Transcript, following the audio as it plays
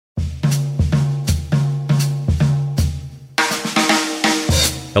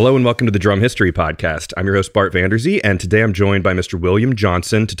Hello and welcome to the Drum History Podcast. I'm your host, Bart Vanderzee, and today I'm joined by Mr. William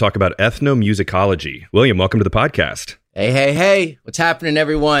Johnson to talk about ethnomusicology. William, welcome to the podcast. Hey. What's happening,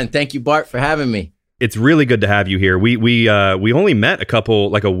 everyone? Thank you, Bart, for having me. It's really good to have you here. We only met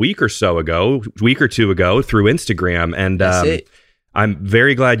a week or two ago through Instagram, and That's it. I'm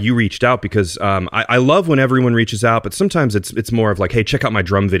very glad you reached out because I love when everyone reaches out, but sometimes it's more of like, hey, check out my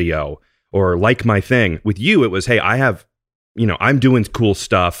drum video or like my thing. With you, it was, hey, I'm doing cool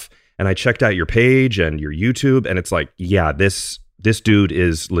stuff, and I checked out your page and your YouTube, and it's like, yeah, this dude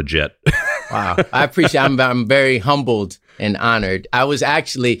is legit. Wow, I appreciate it. I'm very humbled and honored. I was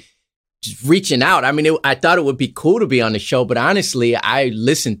actually just reaching out. I mean, I thought it would be cool to be on the show, but honestly, I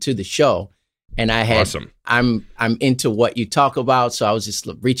listened to the show, and Awesome. I'm into what you talk about, so I was just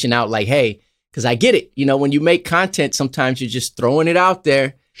reaching out like, hey, because I get it. You know, when you make content, sometimes you're just throwing it out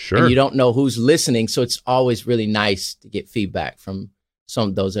there. Sure. And you don't know who's listening. So it's always really nice to get feedback from some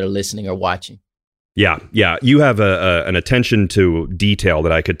of those that are listening or watching. Yeah. You have an attention to detail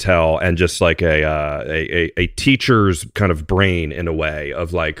that I could tell, and just like a teacher's kind of brain in a way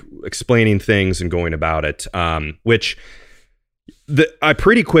of like explaining things and going about it. Which I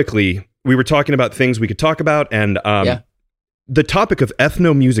pretty quickly, we were talking about things we could talk about, and the topic of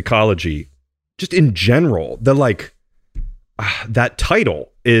ethnomusicology, just in general, that title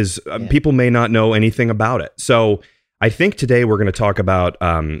is people may not know anything about it. So I think today we're going to talk about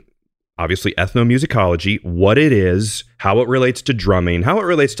obviously ethnomusicology, what it is, how it relates to drumming, how it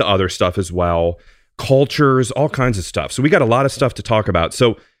relates to other stuff as well, cultures, all kinds of stuff. So we got a lot of stuff to talk about.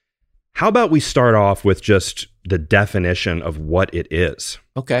 So how about we start off with just the definition of what it is?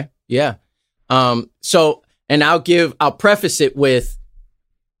 Okay. Yeah. And I'll preface it with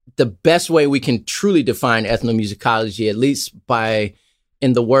the best way we can truly define ethnomusicology, at least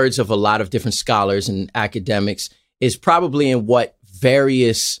in the words of a lot of different scholars and academics, is probably in what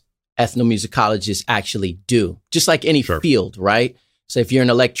various ethnomusicologists actually do, just like any field, right? So if you're an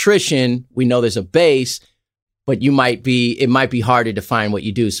electrician, we know there's a bass, but it might be hard to define what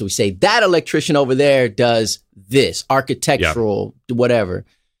you do. So we say that electrician over there does this, architectural, whatever.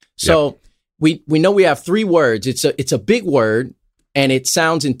 So we know we have three words. It's a big word, and it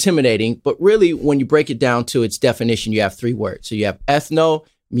sounds intimidating, but really when you break it down to its definition, you have three words. So you have ethno,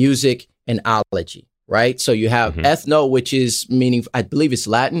 music, and ology, right? So you have ethno, which is meaning, I believe it's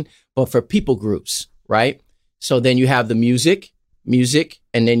Latin, but for people groups, right? So then you have the music,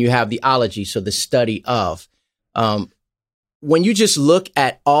 and then you have the ology, so the study of. When you just look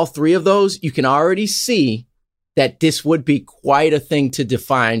at all three of those, you can already see that this would be quite a thing to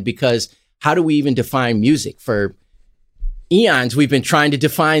define, because how do we even define music? For eons, we've been trying to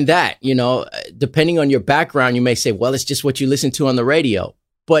define that. You know, depending on your background, you may say, well, it's just what you listen to on the radio.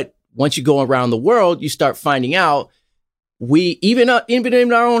 But once you go around the world, you start finding out we, even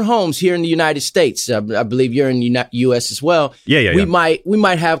in our own homes here in the United States, I believe you're in the U.S. as well. We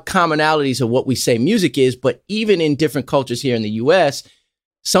might have commonalities of what we say music is, but even in different cultures here in the U.S.,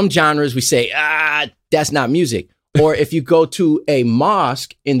 some genres we say, that's not music. Or if you go to a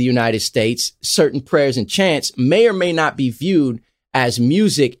mosque in the United States, certain prayers and chants may or may not be viewed as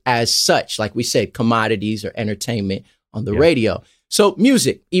music as such, like we say, commodities or entertainment on the radio. So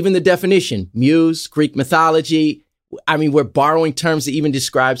music, even the definition, muse, Greek mythology. I mean, we're borrowing terms that even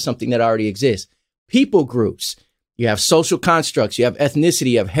describe something that already exists. People groups, you have social constructs, you have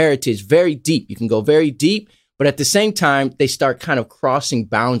ethnicity, you have heritage, very deep. You can go very deep, but at the same time, they start kind of crossing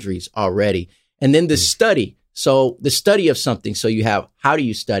boundaries already. And then the study. So the study of something. So you have, how do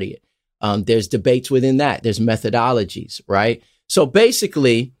you study it? There's debates within that. There's methodologies, right? So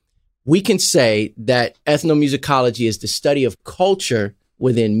basically, we can say that ethnomusicology is the study of culture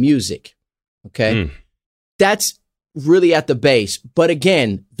within music. Okay. That's really at the base. But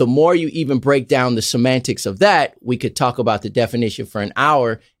again, the more you even break down the semantics of that, we could talk about the definition for an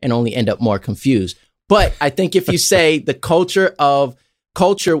hour and only end up more confused. But I think if you say the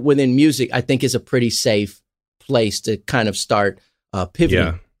culture within music, I think is a pretty safe place to kind of start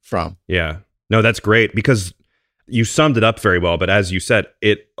pivoting from. Yeah. No, that's great, because you summed it up very well. But as you said,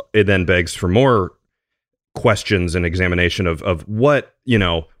 it then begs for more questions and examination of what,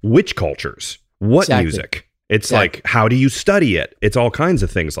 which cultures, what music. It's like, how do you study it? It's all kinds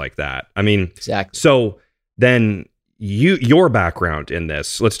of things like that. I mean, so then your background in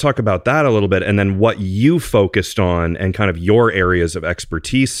this, let's talk about that a little bit, and then what you focused on and kind of your areas of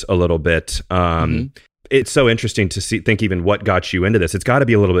expertise a little bit. It's so interesting to think even what got you into this. It's got to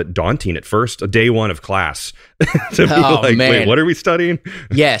be a little bit daunting at first, day one of class, to be like, wait, what are we studying?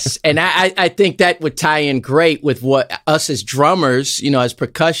 Yes. And I think that would tie in great with what us as drummers, as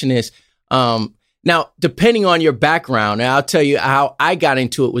percussionists, Now, depending on your background, and I'll tell you how I got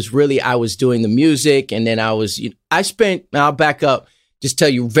into it was really I was doing the music, and then I'll back up, just tell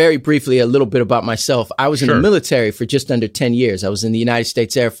you very briefly a little bit about myself. I was in the military for just under 10 years. I was in the United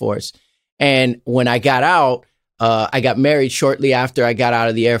States Air Force. And when I got out, I got married shortly after I got out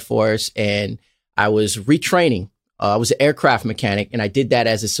of the Air Force, and I was retraining. I was an aircraft mechanic, and I did that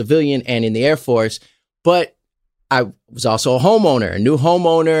as a civilian and in the Air Force. But I was also a new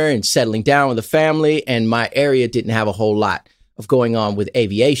homeowner, and settling down with a family. And my area didn't have a whole lot of going on with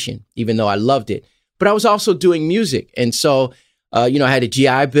aviation, even though I loved it. But I was also doing music. And so, I had a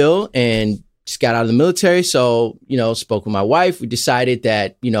GI Bill and just got out of the military. So, spoke with my wife. We decided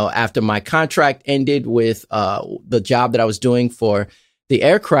that, after my contract ended with the job that I was doing for the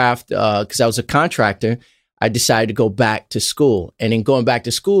aircraft, because I was a contractor, I decided to go back to school. And in going back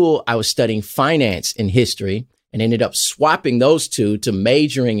to school, I was studying finance and history, and ended up swapping those two to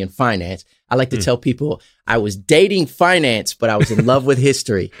majoring in finance. I like to tell people I was dating finance, but I was in love with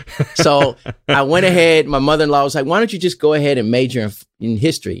history. So I went ahead. My mother-in-law was like, why don't you just go ahead and major in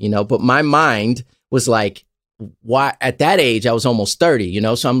history, But my mind was like, why? At that age, I was almost 30,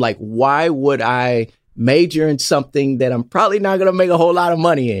 So I'm like, why would I major in something that I'm probably not going to make a whole lot of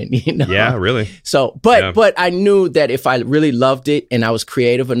money in, Yeah, really. So, but I knew that if I really loved it and I was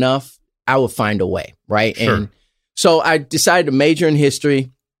creative enough, I would find a way, right? Sure. And so I decided to major in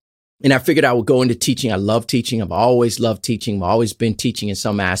history, and I figured I would go into teaching. I love teaching. I've always loved teaching. I've always been teaching in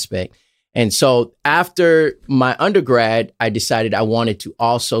some aspect. And so after my undergrad, I decided I wanted to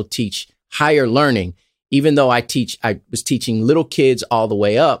also teach higher learning. Even though I was teaching little kids all the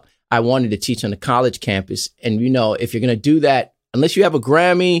way up, I wanted to teach on the college campus. And, if you're going to do that, unless you have a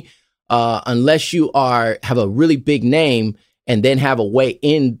Grammy, unless you have a really big name and then have a way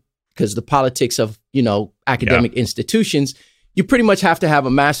in, because the politics of, academic institutions, you pretty much have to have a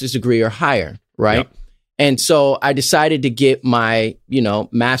master's degree or higher, right? Yep. And so I decided to get my,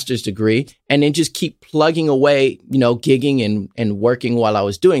 master's degree and then just keep plugging away, gigging and working while I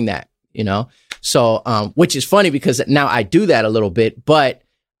was doing that, So, which is funny because now I do that a little bit, but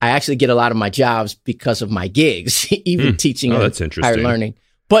I actually get a lot of my jobs because of my gigs, even teaching that's interesting. Higher learning.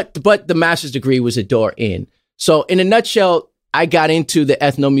 But the master's degree was a door in. So in a nutshell, I got into the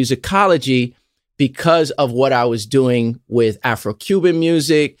ethnomusicology because of what I was doing with Afro-Cuban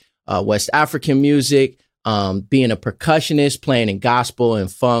music, West African music, being a percussionist, playing in gospel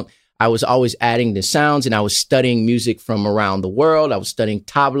and funk. I was always adding the sounds, and I was studying music from around the world. I was studying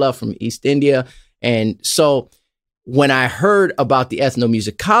tabla from East India. And so when I heard about the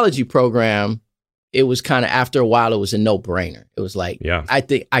ethnomusicology program, it was kind of, after a while, it was a no-brainer. It was like, I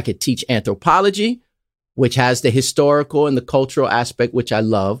think I could teach anthropology, which has the historical and the cultural aspect, which I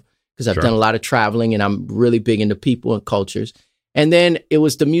love because I've done a lot of traveling and I'm really big into people and cultures. And then it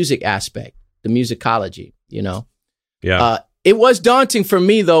was the music aspect, the musicology, Yeah. It was daunting for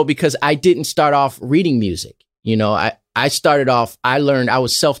me, though, because I didn't start off reading music. I started off, I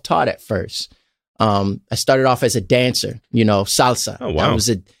was self-taught at first. I started off as a dancer, salsa. Oh, wow. I was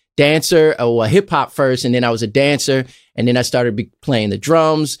a dancer, hip hop first, and then I was a dancer. And then I started playing the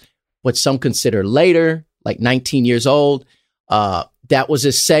drums, what some consider later, like 19 years old. That was a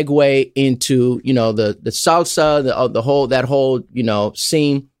segue into, the salsa, that whole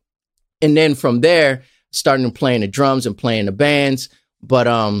scene. And then from there, starting playing the drums and playing the bands. But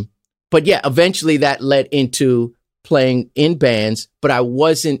yeah, eventually that led into playing in bands, but I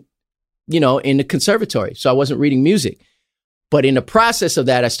wasn't, in the conservatory. So I wasn't reading music. But in the process of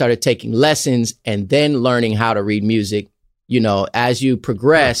that, I started taking lessons and then learning how to read music. As you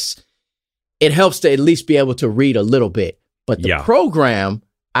progress, it helps to at least be able to read a little bit. But the program,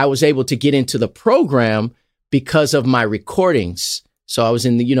 I was able to get into the program because of my recordings. So I was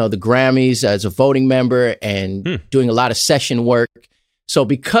in the Grammys as a voting member and doing a lot of session work. So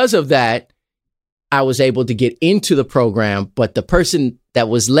because of that, I was able to get into the program. But the person that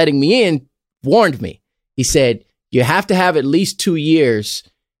was letting me in warned me. He said, you have to have at least 2 years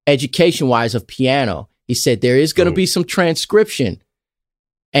education-wise of piano. He said, there is going to be some transcription.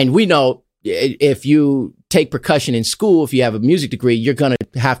 And we know if you take percussion in school, if you have a music degree, you're going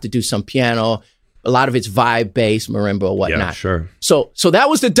to have to do some piano. A lot of it's vibe-based, marimba or whatnot. Yeah, sure. So that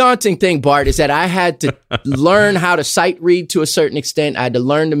was the daunting thing, Bart, is that I had to learn how to sight read to a certain extent. I had to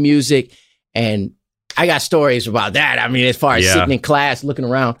learn the music, and I got stories about that. I mean, as far as sitting in class, looking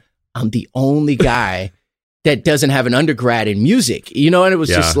around, I'm the only guy that doesn't have an undergrad in music, and it was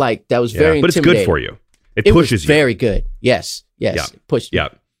just like, that was very intimidating. But it's good for you. It pushes you. Very good. Yes. Yeah. It pushed me.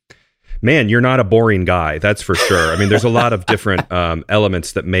 Man, you're not a boring guy. That's for sure. I mean, there's a lot of different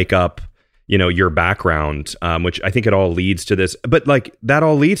elements that make up, your background, which I think it all leads to this. But like that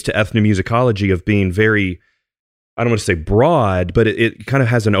all leads to ethnomusicology of being very, I don't want to say broad, but it kind of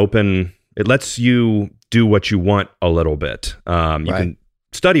has an open, it lets you do what you want a little bit. You can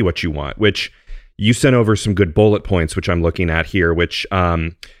study what you want, which you sent over some good bullet points, which I'm looking at here, which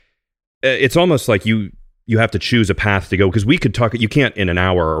it's almost like you have to choose a path to go, because we could talk, you can't in an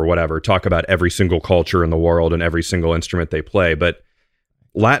hour or whatever, talk about every single culture in the world and every single instrument they play, but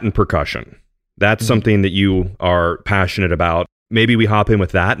Latin percussion, that's something that you are passionate about. Maybe we hop in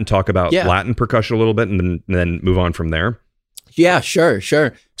with that and talk about Latin percussion a little bit and then move on from there. Yeah, sure.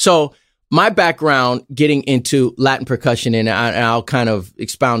 So my background getting into Latin percussion, and I'll kind of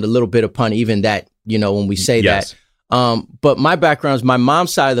expound a little bit upon even that, when we say that. But my background is my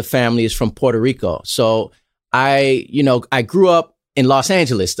mom's side of the family is from Puerto Rico. So I grew up in Los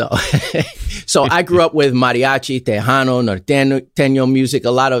Angeles, though. So I grew up with mariachi, tejano, norteño music,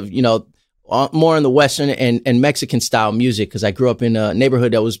 a lot of, more in the Western and Mexican style music, because I grew up in a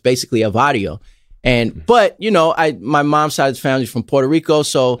neighborhood that was basically a barrio. But my mom's side of the family is from Puerto Rico.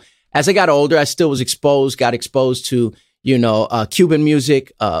 So as I got older, I still was got exposed to, Cuban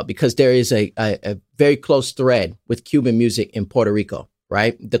music, because there is a very close thread with Cuban music in Puerto Rico,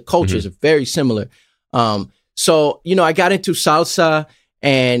 right? The cultures are very similar. So, I got into salsa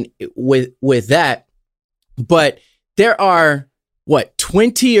and with that, but there are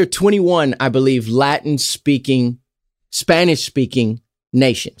 20 or 21, I believe, Spanish speaking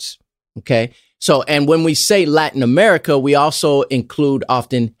nations. Okay. So, and when we say Latin America, we also include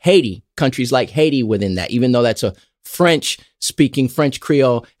often Haiti, countries like Haiti within that, even though that's a French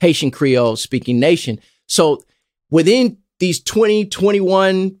Creole, Haitian Creole speaking nation. So within these 20,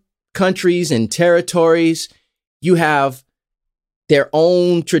 21 countries and territories, you have their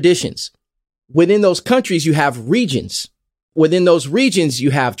own traditions. Within those countries, you have regions. Within those regions,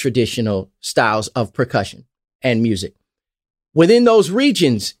 you have traditional styles of percussion and music. Within those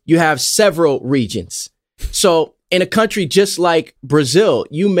regions, you have several regions. So in a country just like Brazil,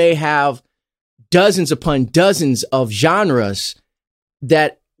 you may have dozens upon dozens of genres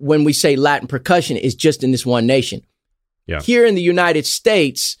that, when we say Latin percussion, is just in this one nation. Yeah. Here in the United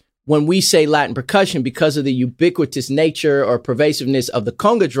States, when we say Latin percussion, because of the ubiquitous nature or pervasiveness of the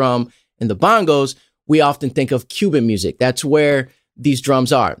conga drum and the bongos, we often think of Cuban music. That's where these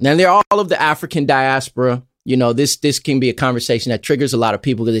drums are. Now, they're all of the African diaspora. This can be a conversation that triggers a lot of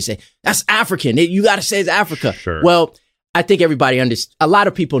people, because they say, that's African. You got to say it's Africa. Sure. Well, I think a lot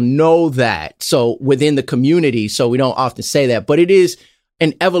of people know that. So within the community, so we don't often say that, but it is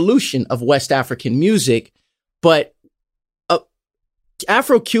an evolution of West African music. But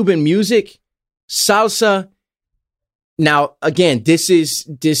Afro-Cuban music, salsa. Now, again, this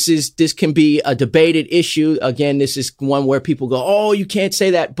can be a debated issue. Again, this is one where people go, oh, you can't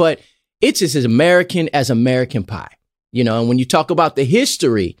say that, but it's as American pie, and when you talk about the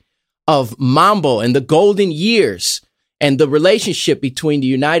history of mambo and the golden years and the relationship between the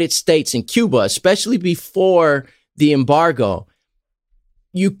United States and Cuba, especially before the embargo,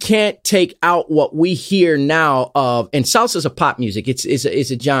 you can't take out what we hear now of, and salsa is a pop music. It's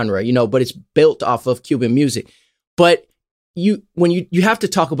a genre, but it's built off of Cuban music. But you have to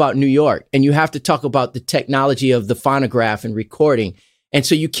talk about New York, and you have to talk about the technology of the phonograph and recording. And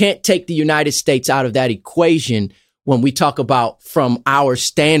so you can't take the United States out of that equation when we talk about from our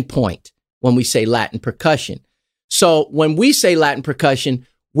standpoint, when we say Latin percussion. So when we say Latin percussion,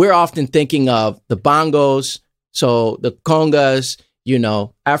 we're often thinking of the bongos, so the congas,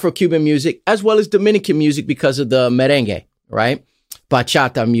 Afro-Cuban music, as well as Dominican music because of the merengue, right?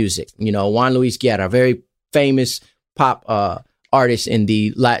 Bachata music, Juan Luis Guerra, very famous pop artist in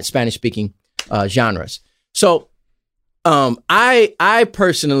the Spanish-speaking genres. So I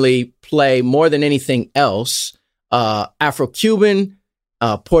personally play, more than anything else, Afro-Cuban,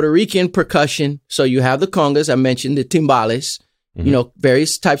 Puerto Rican percussion. So you have the congas, I mentioned the timbales,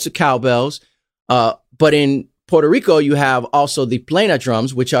 various types of cowbells. But in Puerto Rico, you have also the plena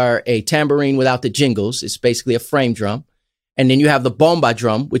drums, which are a tambourine without the jingles. It's basically a frame drum. And then you have the bomba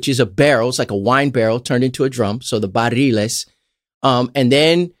drum, which is a barrel. It's like a wine barrel turned into a drum. So the barriles. And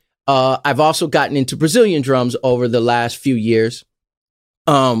then I've also gotten into Brazilian drums over the last few years.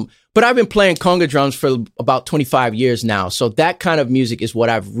 But I've been playing conga drums for about 25 years now. So that kind of music is what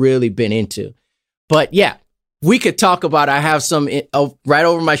I've really been into. But yeah, we could talk about, I have some right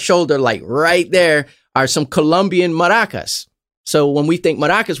over my shoulder, like right there are some Colombian maracas. So when we think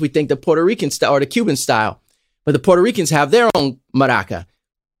maracas, we think the Puerto Rican style or the Cuban style. But the Puerto Ricans have their own maraca.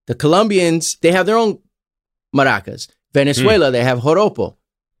 The Colombians, they have their own maracas. Venezuela, they have joropo.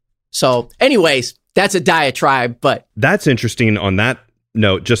 So anyways, that's a diatribe, but... That's interesting on that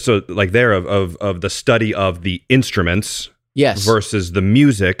note, just so like there of the study of the instruments, yes, versus the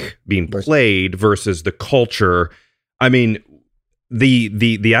music being played versus the culture. I mean,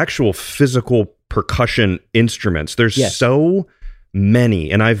 the actual physical percussion instruments. There's so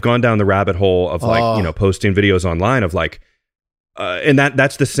many, and I've gone down the rabbit hole of like posting videos online of like, and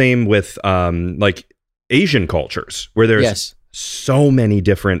that's the same with like Asian cultures where there's so many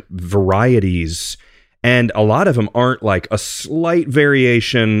different varieties. And a lot of them aren't like a slight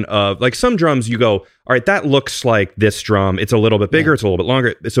variation of like some drums you go, all right, that looks like this drum. It's a little bit bigger. It's a little bit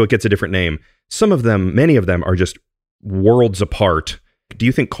longer. So it gets a different name. Some of them, many of them are just worlds apart. Do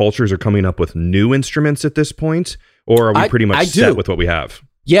you think cultures are coming up with new instruments at this point? Or are we pretty much set with what we have?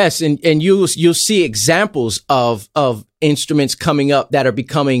 Yes. And you'll see examples of instruments coming up that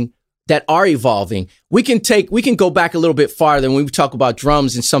are evolving. We can go back a little bit farther when we talk about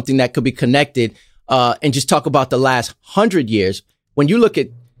drums and something that could be connected. And just talk about the last 100 years. When you look at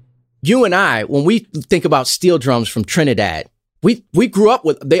you and I, when we think about steel drums from Trinidad, we grew up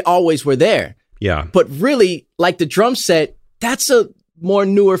with, they always were there. Yeah. But really, like the drum set, that's a more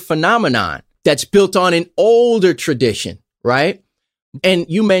newer phenomenon that's built on an older tradition, right? And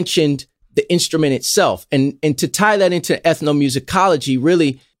you mentioned the instrument itself. And to tie that into ethnomusicology,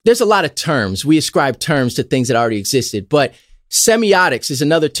 really, there's a lot of terms. We ascribe terms to things that already existed, but semiotics is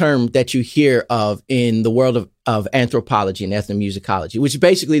another term that you hear of in the world of anthropology and ethnomusicology, which is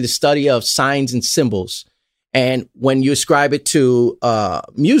basically the study of signs and symbols. And when you ascribe it to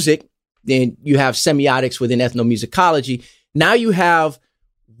music, then you have semiotics within ethnomusicology. Now you have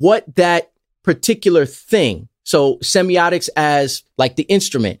what that particular thing. So semiotics as like the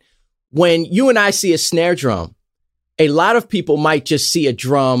instrument. When you and I see a snare drum, a lot of people might just see a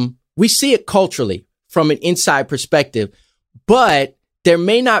drum. We see it culturally from an inside perspective. But there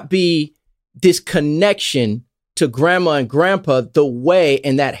may not be this connection to grandma and grandpa the way,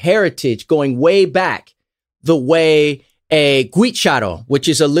 and that heritage going way back, the way a guicharo, which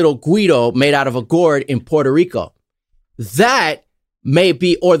is a little guido made out of a gourd in Puerto Rico, that may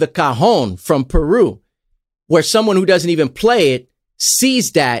be, or the cajon from Peru, where someone who doesn't even play it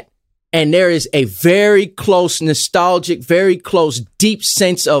sees that, and there is a very close nostalgic, very close deep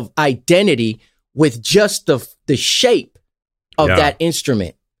sense of identity with just the shape of that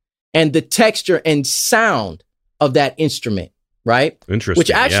instrument and the texture and sound of that instrument, right? Interesting.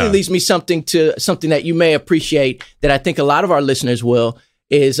 Which actually leads me to something that you may appreciate that I think a lot of our listeners will,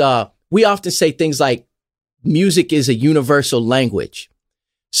 is we often say things like music is a universal language.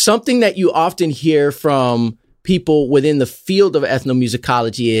 Something that you often hear from people within the field of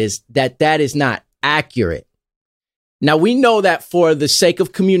ethnomusicology is that is not accurate. Now, we know that for the sake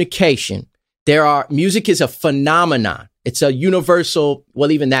of communication, music is a phenomenon. It's a universal,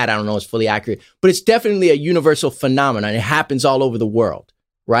 well, even that I don't know is fully accurate, but it's definitely a universal phenomenon. It happens all over the world,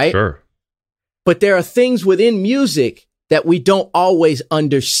 right? Sure. But there are things within music that we don't always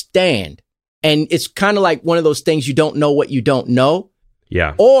understand. And it's kind of like one of those things, you don't know what you don't know.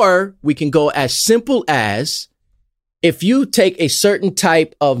 Yeah. Or we can go as simple as, if you take a certain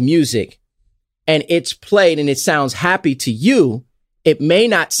type of music and it's played and it sounds happy to you, it may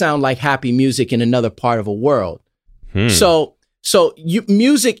not sound like happy music in another part of a world. So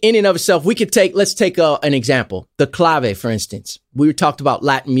music in and of itself, let's take an example. The clave, for instance. We talked about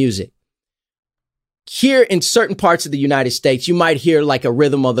Latin music. Here in certain parts of the United States, you might hear like a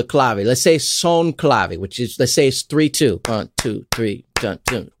rhythm of the clave. Let's say son clave, which is, let's say it's 3-2. 1, 2, 3,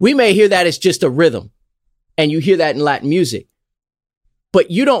 2. We may hear that as just a rhythm, and you hear that in Latin music. But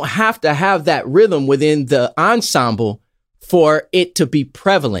you don't have to have that rhythm within the ensemble for it to be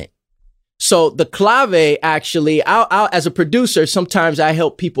prevalent. So the clave, actually, I'll as a producer, sometimes I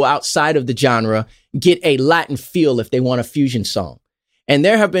help people outside of the genre get a Latin feel if they want a fusion song. And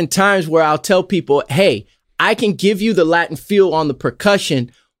there have been times where I'll tell people, hey, I can give you the Latin feel on the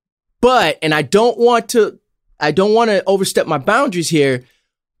percussion, and I don't want to overstep my boundaries here,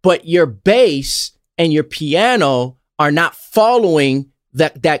 but your bass and your piano are not following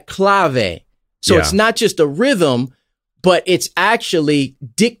that clave. So it's not just a rhythm, but it's actually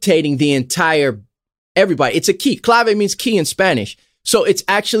dictating the entire everybody. It's a key. Clave means key in Spanish. So it's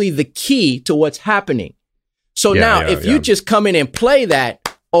actually the key to what's happening. So if you just come in and play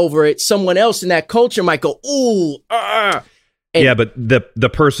that over it, someone else in that culture might go, ooh, but the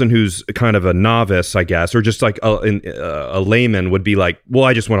person who's kind of a novice, I guess, or just like a layman would be like, well,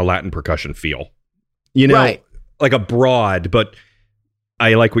 I just want a Latin percussion feel, like a broad, but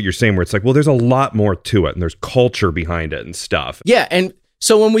I like what you're saying where it's like, well, there's a lot more to it and there's culture behind it and stuff. Yeah. And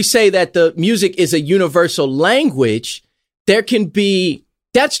so when we say that the music is a universal language,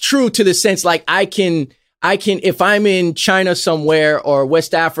 that's true to the sense like I can I can, if I'm in China somewhere or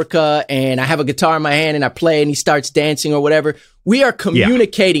West Africa and I have a guitar in my hand and I play and he starts dancing or whatever, we are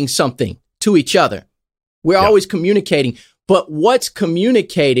communicating something to each other. We're always communicating, but what's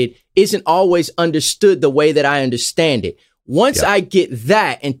communicated isn't always understood the way that I understand it. Once I get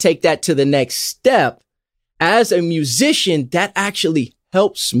that and take that to the next step, as a musician, that actually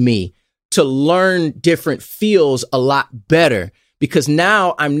helps me to learn different feels a lot better, because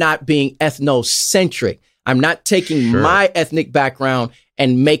now I'm not being ethnocentric. I'm not taking my ethnic background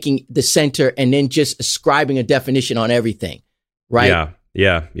and making the center and then just ascribing a definition on everything, right?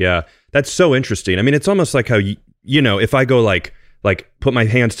 Yeah. That's so interesting. I mean, it's almost like how, you know, if I go like put my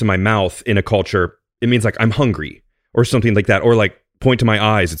hands to my mouth in a culture, it means like I'm hungry or something like that, or like point to my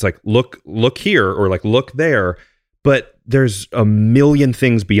eyes. It's like, look here, or like, look there. But there's a million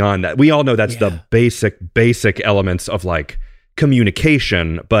things beyond that. We all know that's the basic elements of like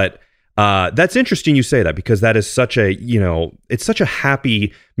communication. But that's interesting you say that, because that is such a, you know, it's such a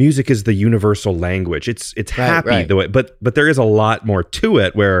happy, music is the universal language. It's happy the way, but there is a lot more to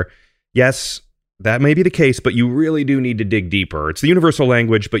it where, yes, that may be the case, but you really do need to dig deeper. It's the universal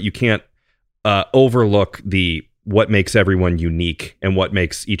language, but you can't overlook what makes everyone unique and what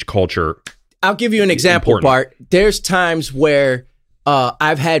makes each culture. I'll give you an example, important. Bart. There's times where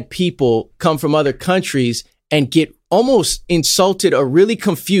I've had people come from other countries and get almost insulted or really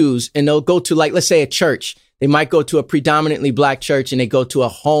confused, and they'll go to, like, let's say a church. They might go to a predominantly black church and they go to a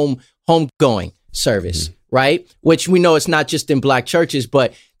homegoing service, right? Which we know it's not just in black churches,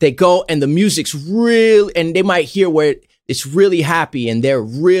 but they go and the music's real, and they might hear where it's really happy and they're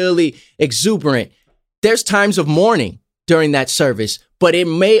really exuberant. There's times of mourning during that service, but it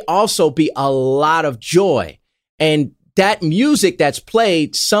may also be a lot of joy. And that music that's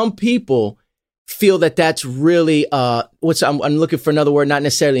played, some people feel that that's really, I'm looking for another word, not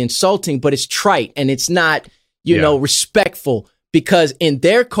necessarily insulting, but it's trite and it's not, you know, respectful, because in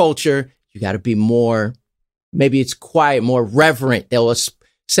their culture, you got to be more, maybe it's quiet, more reverent. They'll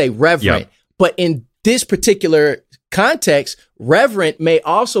say reverent. But in this particular context, reverent may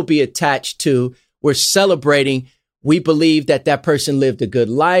also be attached to, we're celebrating. We believe that that person lived a good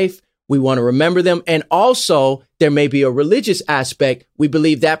life. We want to remember them. And also there may be a religious aspect. We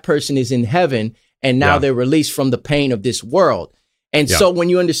believe that person is in heaven and now they're released from the pain of this world. And so when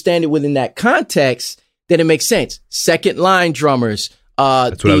you understand it within that context, then it makes sense. Second line drummers.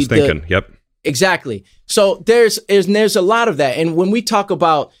 That's what I was thinking. Exactly. So there's a lot of that. And when we talk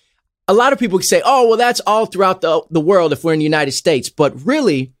about, a lot of people say, oh, well, that's all throughout the world if we're in the United States. But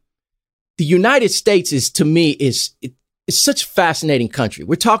really, the United States is, to me, it's such a fascinating country.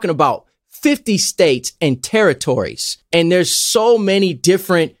 We're talking about 50 states and territories, and there's so many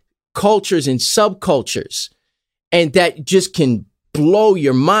different cultures and subcultures, and that just can blow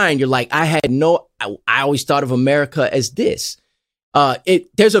your mind. You're like, I always thought of America as this.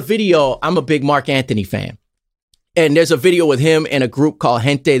 There's a video. I'm a big Mark Anthony fan, and there's a video with him and a group called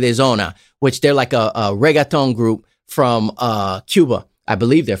Gente de Zona, which they're like a reggaeton group from Cuba. I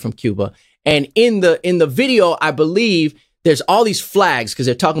believe they're from Cuba. And in the video, I believe there's all these flags, because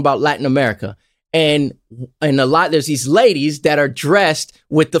they're talking about Latin America. And there's these ladies that are dressed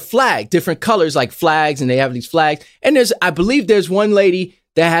with the flag, different colors like flags, and they have these flags. And I believe there's one lady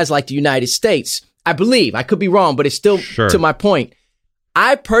that has like the United States. I believe, I could be wrong, but it's still to my point.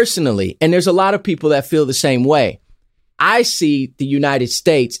 I personally, and there's a lot of people that feel the same way, I see the United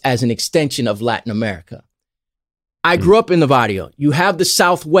States as an extension of Latin America. I grew up in the barrio. You have the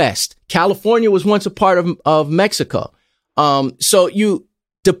Southwest. California was once a part of Mexico. So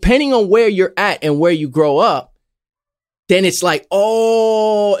depending on where you're at and where you grow up, then it's like,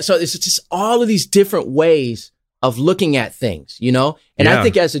 so it's just all of these different ways of looking at things, you know? And I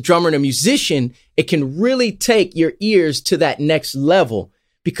think as a drummer and a musician, it can really take your ears to that next level,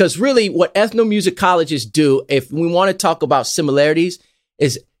 because really what ethnomusicologists do, if we want to talk about similarities,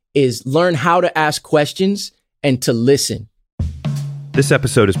 is learn how to ask questions and to listen. This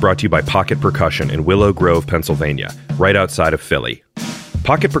episode is brought to you by Pocket Percussion in Willow Grove, Pennsylvania, right outside of Philly.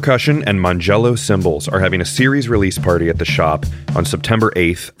 Pocket Percussion and Mangello Cymbals are having a series release party at the shop on September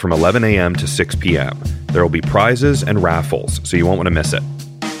 8th from 11 a.m. to 6 p.m. There will be prizes and raffles, so you won't want to miss it.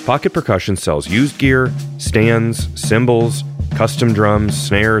 Pocket Percussion sells used gear, stands, cymbals, custom drums,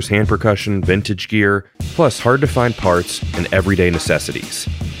 snares, hand percussion, vintage gear, plus hard-to-find parts and everyday necessities.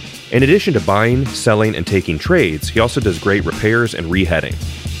 In addition to buying, selling, and taking trades, he also does great repairs and reheading.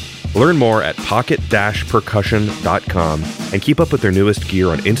 Learn more at pocket-percussion.com and keep up with their newest gear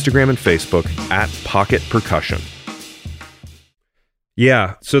on Instagram and Facebook at Pocket Percussion.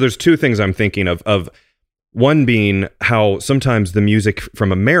 Yeah, so there's two things I'm thinking of One being how sometimes the music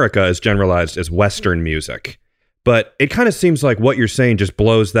from America is generalized as Western music. But it kind of seems like what you're saying just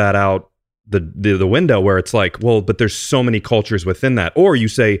blows that out the window, where it's like, well, but there's so many cultures within that. Or you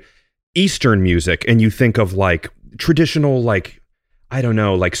say Eastern music and you think of like traditional, like, I don't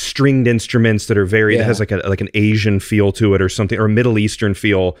know, like stringed instruments that are very, that has like an Asian feel to it or something, or a Middle Eastern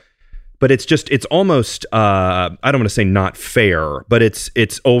feel. But it's almost, I don't want to say not fair, but it's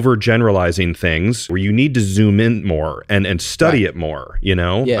overgeneralizing things where you need to zoom in more and study it more, you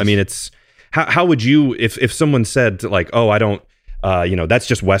know? Yes. I mean, it's, how would you, if someone said like, oh, I don't, that's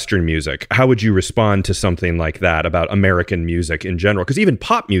just Western music, how would you respond to something like that about American music in general? Because even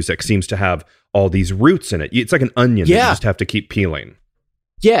pop music seems to have all these roots in it. It's like an onion that you just have to keep peeling.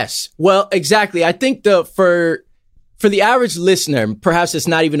 Yes. Well, exactly. I think for the average listener, perhaps it's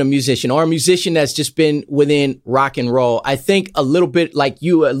not even a musician or a musician that's just been within rock and roll, I think a little bit, like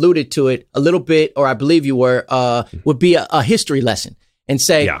you alluded to it, a little bit, or I believe you were, would be a history lesson and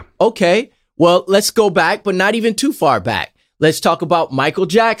say, okay, well, let's go back, but not even too far back. Let's talk about Michael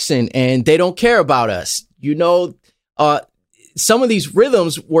Jackson and They Don't Care About Us. You know, some of these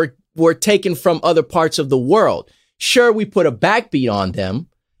rhythms were taken from other parts of the world. Sure, we put a backbeat on them.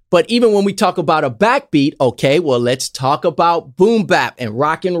 But even when we talk about a backbeat, okay, well, let's talk about boom bap and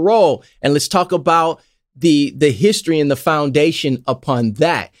rock and roll. And let's talk about the history and the foundation upon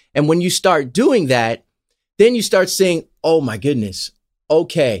that. And when you start doing that, then you start saying, oh my goodness,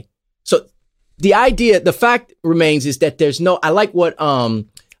 okay. So the fact remains is that I like what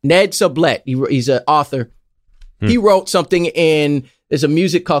Ned Sublette, he's an author. He wrote something there's a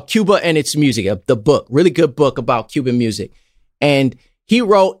music called Cuba and Its Music, the book, really good book about Cuban music. And he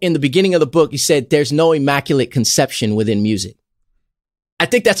wrote in the beginning of the book, he said, there's no immaculate conception within music. I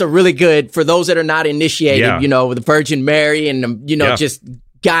think that's a really good, for those that are not initiated, you know, with the Virgin Mary and, just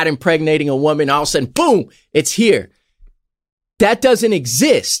God impregnating a woman, all of a sudden, boom, it's here. That doesn't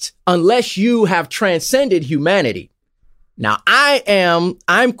exist unless you have transcended humanity. Now,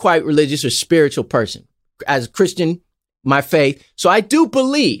 I'm quite religious or spiritual person. As a Christian, my faith. So I do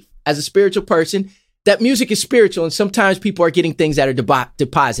believe, as a spiritual person, that music is spiritual, and sometimes people are getting things that are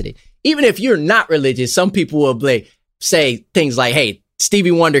deposited. Even if you're not religious, some people will say things like, hey, Stevie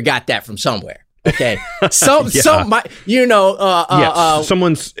Wonder got that from somewhere. Okay. They've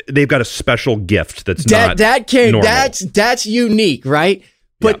got a special gift that's not normal. That's unique, right?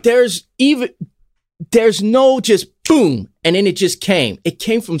 But there's no just boom, and then it just came. It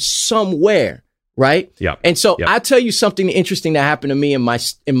came from somewhere, right? Yeah. And so I'll tell you something interesting that happened to me in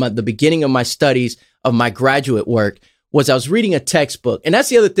the beginning of my studies of my graduate work was I was reading a textbook. And that's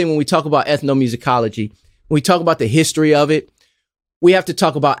the other thing when we talk about ethnomusicology, when we talk about the history of it, we have to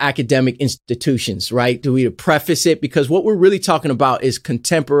talk about academic institutions, right? Do we preface it? Because what we're really talking about is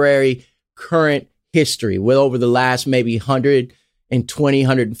contemporary, current history with over the last maybe 120,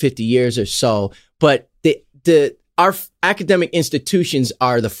 150 years or so. But our academic institutions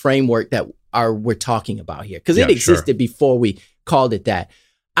are the framework that we're talking about here, because it existed before we called it that.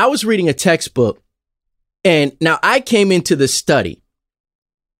 I was reading a textbook, and now I came into the study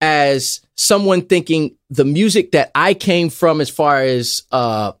as someone thinking the music that I came from, as far as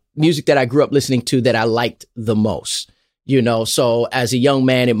music that I grew up listening to that I liked the most, so as a young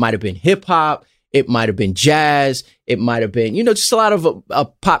man, it might have been hip hop, it might have been jazz, it might have been, just a lot of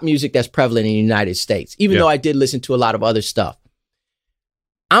pop music that's prevalent in the United States, even though I did listen to a lot of other stuff.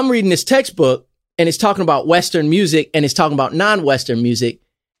 I'm reading this textbook, and it's talking about Western music, and it's talking about non-Western music.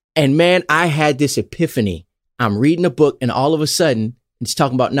 And man, I had this epiphany. I'm reading a book, and all of a sudden, it's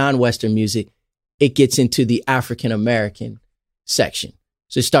talking about non-Western music. It gets into the African-American section.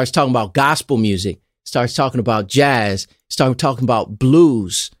 So it starts talking about gospel music, starts talking about jazz, starts talking about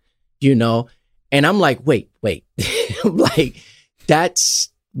blues, and I'm like, wait. I'm like, that's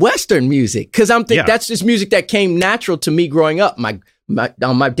Western music. Because I'm thinking that's just music that came natural to me growing up.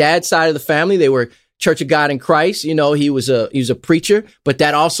 On my dad's side of the family, they were Church of God in Christ. He was a preacher, but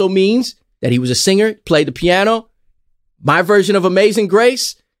that also means that he was a singer, played the piano. My version of Amazing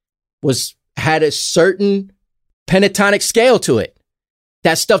Grace had a certain pentatonic scale to it.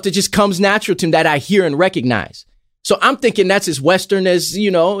 That stuff that just comes natural to me, that I hear and recognize. So I'm thinking that's as Western as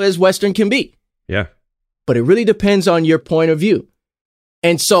Western can be. Yeah. But it really depends on your point of view.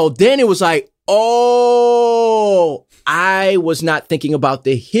 And so then it was like, I was not thinking about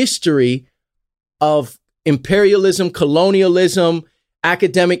the history of imperialism, colonialism,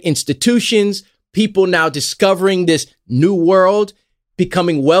 academic institutions, people now discovering this new world,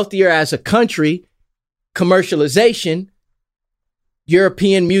 becoming wealthier as a country, commercialization,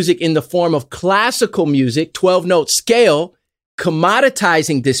 European music in the form of classical music, 12-note scale,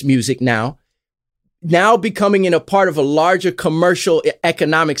 commoditizing this music now, now becoming in a part of a larger commercial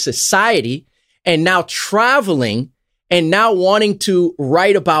economic society, and now traveling and now wanting to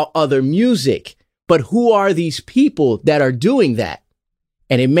write about other music. But who are these people that are doing that?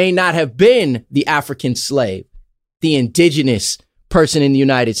 And it may not have been the African slave, the indigenous person in the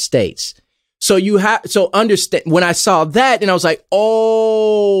United States. So understand, when I saw that, and I was like,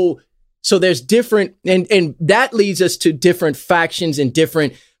 oh, so there's different, and that leads us to different factions and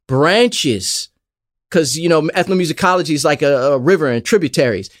different branches. Because, ethnomusicology is like a river and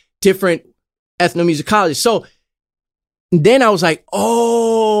tributaries, different ethnomusicology. So then I was like,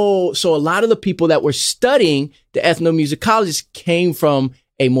 oh, so a lot of the people that were studying the ethnomusicologists came from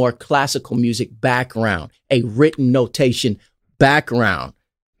a more classical music background, a written notation background.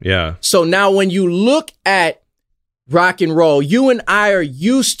 Yeah. So now when you look at rock and roll, you and I are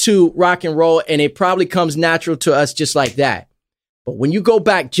used to rock and roll, and it probably comes natural to us just like that. But when you go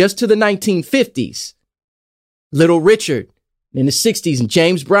back just to the 1950s, Little Richard in the 60s and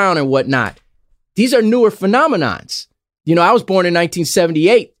James Brown and whatnot, these are newer phenomenons. I was born in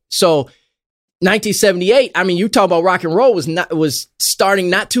 1978. So 1978, I mean, you talk about rock and roll was starting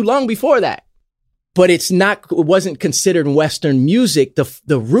not too long before that. But it wasn't considered Western music,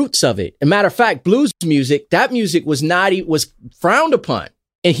 the roots of it. As a matter of fact, blues music, that music was frowned upon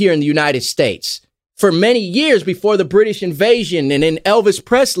here in the United States. For many years before the British invasion and then Elvis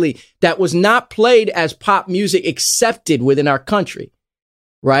Presley, that was not played as pop music accepted within our country,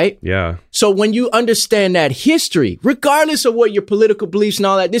 right? Yeah. So when you understand that history, regardless of what your political beliefs and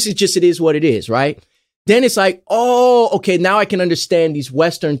all that, it is what it is, right? Then it's like, oh, okay, now I can understand these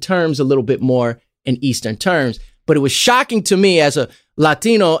Western terms a little bit more and Eastern terms. But it was shocking to me as a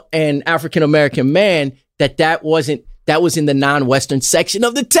Latino and African-American man that was in the non-Western section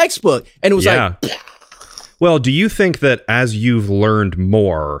of the textbook. And it was like... Well, do you think that as you've learned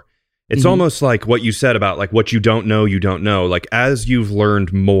more, it's almost like what you said about like what you don't know, like as you've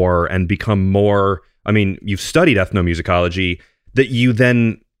learned more and become more, I mean, you've studied ethnomusicology, that you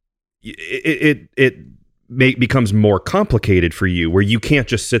then, it becomes more complicated for you, where you can't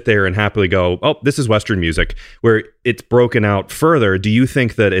just sit there and happily go, oh, this is Western music, where it's broken out further. Do you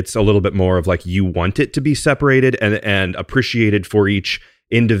think that it's a little bit more of like you want it to be separated and appreciated for each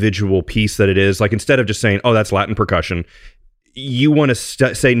individual piece that it is? Like instead of just saying, oh, that's Latin percussion, you want to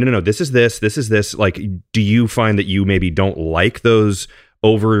say, no, this is this. Like, do you find that you maybe don't like those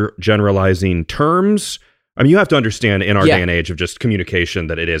over generalizing terms? I mean, you have to understand in our day and age of just communication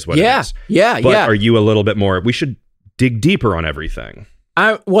that it is what it is. But are you a little bit more, we should dig deeper on everything?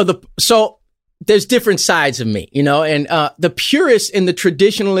 So there's different sides of me, and the purist and the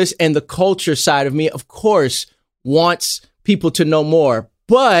traditionalist and the culture side of me, of course, wants people to know more.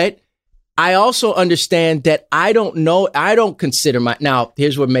 But I also understand that I don't consider now,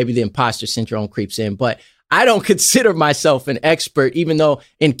 here's where maybe the imposter syndrome creeps in, but I don't consider myself an expert, even though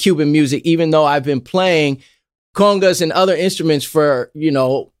in Cuban music, even though I've been playing congas and other instruments for,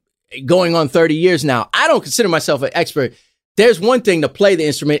 going on 30 years now. I don't consider myself an expert. There's one thing to play the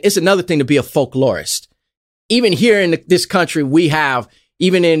instrument. It's another thing to be a folklorist. Even here in this country, we have,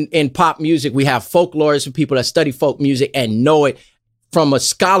 even in pop music, we have folklorists and people that study folk music and know it from a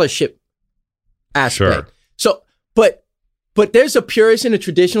scholarship aspect. Sure. So, but there's a purist and a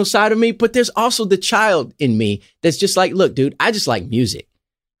traditional side of me, but there's also the child in me that's just like, look, dude, I just like music.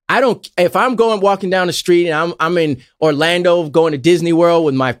 If I'm walking down the street and I'm in Orlando going to Disney World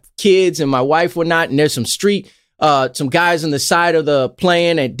with my kids and my wife or not, and there's some guys on the side of the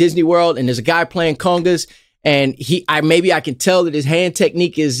playing at Disney World, and there's a guy playing congas, and maybe I can tell that his hand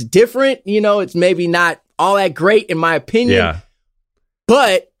technique is different. It's maybe not all that great in my opinion. Yeah.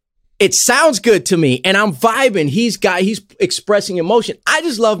 But it sounds good to me, and I'm vibing. He's expressing emotion. I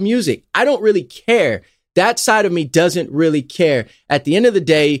just love music. I don't really care. That side of me doesn't really care. At the end of the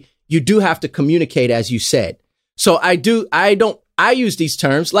day, you do have to communicate, as you said. So I use these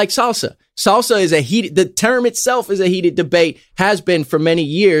terms like salsa. Salsa is the term itself is a heated debate, has been for many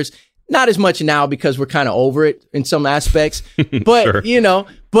years. Not as much now because we're kind of over it in some aspects, but sure.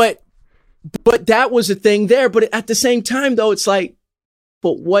 but that was a thing there. But at the same time, though, it's like,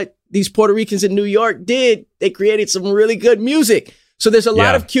 but what these Puerto Ricans in New York did, they created some really good music. So there's a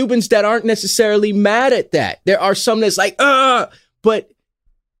lot of Cubans that aren't necessarily mad at that. There are some that's like, but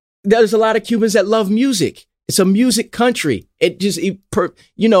there's a lot of Cubans that love music. It's a music country. It just,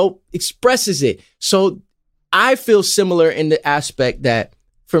 expresses it. So I feel similar in the aspect that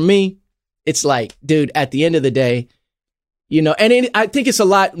for me, it's like, dude, at the end of the day, I think it's a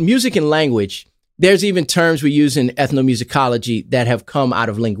lot, music and language. There's even terms we use in ethnomusicology that have come out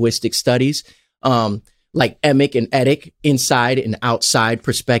of linguistic studies, like emic and etic, inside and outside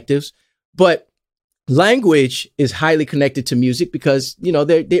perspectives. But language is highly connected to music because,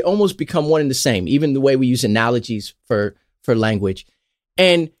 they almost become one and the same, even the way we use analogies for language.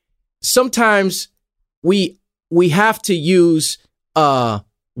 And sometimes we have to use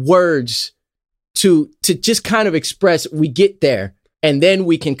words to just kind of express we get there, and then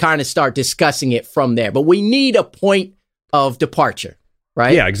we can kind of start discussing it from there. But we need a point of departure,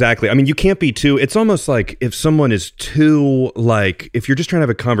 right? Yeah, exactly. I mean, you can't be too, it's almost like if someone is too, like, if you're just trying to have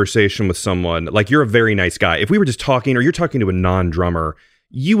a conversation with someone, like you're a very nice guy. If we were just talking, or you're talking to a non-drummer,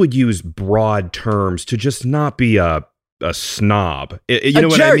 you would use broad terms to just not be a snob. You know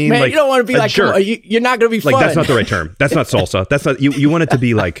what I mean? Man. Like, you don't want to be like, come on, you're not going to be fun. Like, that's not the right term. That's not salsa. That's not, you want it to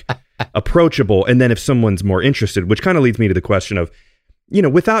be like approachable. And then if someone's more interested, which kind of leads me to the question of,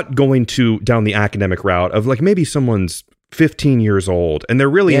 without going down the academic route of like, maybe someone's 15 years old and they're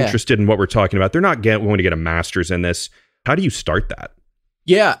really interested in what we're talking about. They're not going to get a master's in this. How do you start that?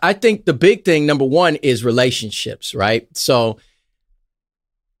 Yeah, I think the big thing, number one, is relationships, right? So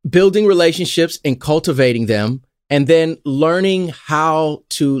building relationships and cultivating them, and then learning how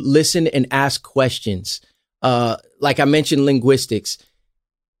to listen and ask questions. Like I mentioned, linguistics.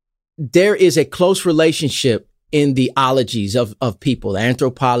 There is a close relationship in the ologies of people,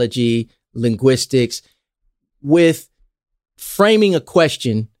 anthropology, linguistics, with framing a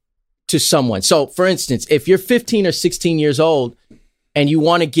question to someone. So, for instance, if you're 15 or 16 years old and you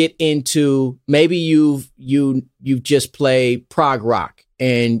want to get into, maybe you just play prog rock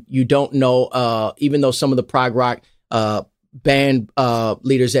and you don't know, even though some of the prog rock band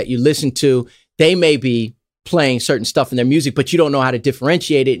leaders that you listen to, they may be playing certain stuff in their music, but you don't know how to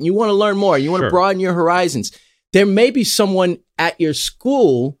differentiate it, and you want to learn more. You want to broaden your horizons. There may be someone at your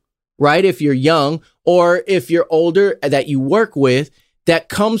school, right, if you're young, or if you're older, that you work with, that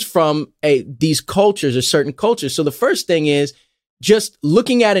comes from these cultures or certain cultures. So the first thing is just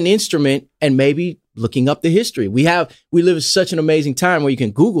looking at an instrument and maybe looking up the history. We live in such an amazing time where you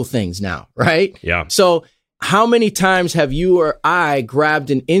can Google things now, right? Yeah. So how many times have you or I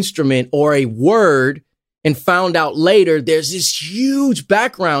grabbed an instrument or a word and found out later there's this huge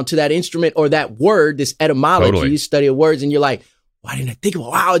background to that instrument or that word, this etymology, Totally. You study of words, and you're like, why didn't I think of it?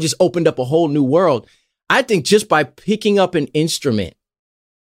 Wow, it just opened up a whole new world. I think just by picking up an instrument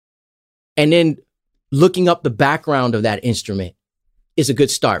and then looking up the background of that instrument is a good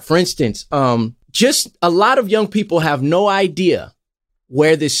start. For instance, just a lot of young people have no idea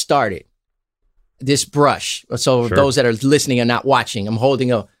where this started, this brush. So Sure. Those that are listening and not watching, I'm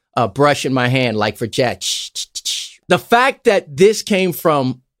holding a brush in my hand, like for jazz. The fact that this came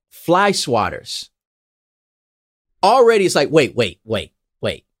from fly swatters already is like, wait.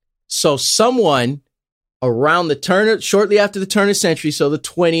 So someone around shortly after the turn of the century, so the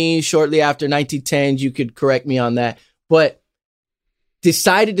 20s, shortly after 1910s, you could correct me on that, but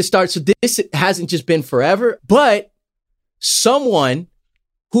decided to start. So this hasn't just been forever, but someone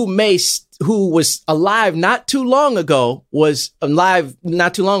who was alive not too long ago was alive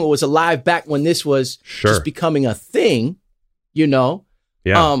back when this was just becoming a thing,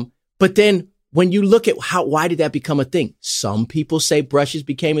 Yeah. But then when you look at why did that become a thing? Some people say brushes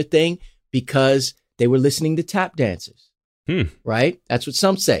became a thing because they were listening to tap dancers, right? That's what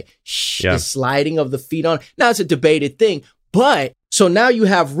some say. The sliding of the feet on. Now it's a debated thing, but so now you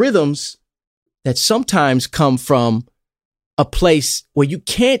have rhythms that sometimes come from a place where you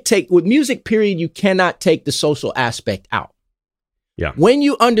can't take, with music, period, you cannot take the social aspect out. Yeah. When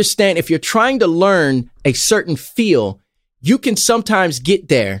you understand, if you're trying to learn a certain feel, you can sometimes get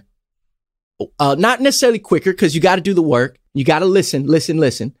there, not necessarily quicker, because you got to do the work. You got to listen.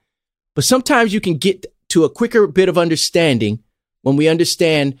 But sometimes you can get to a quicker bit of understanding when we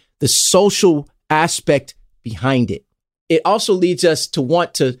understand the social aspect behind it. It also leads us to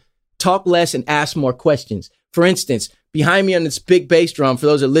want to talk less and ask more questions. For instance, behind me on this big bass drum, for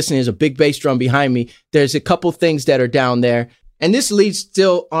those that are listening, there's a big bass drum behind me. There's a couple things that are down there. And this leads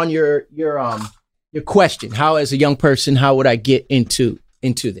still on your question. How, as a young person, how would I get into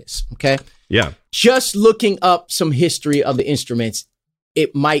this? Okay. Yeah. Just looking up some history of the instruments,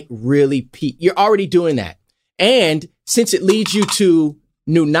 it might really pique. You're already doing that. And since it leads you to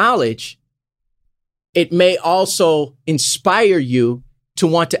new knowledge, it may also inspire you to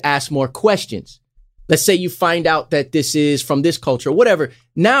want to ask more questions. Let's say you find out that this is from this culture, whatever.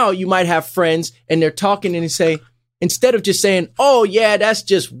 Now you might have friends and they're talking and they say, instead of just saying, oh yeah, that's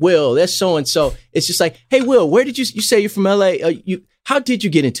just Will, that's so-and-so. It's just like, hey, Will, where did you say you're from LA? How did you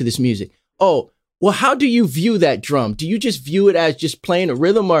get into this music? Oh, well, how do you view that drum? Do you just view it as just playing a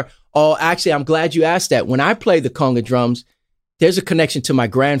rhythm, or, oh, actually, I'm glad you asked that. When I play the conga drums, there's a connection to my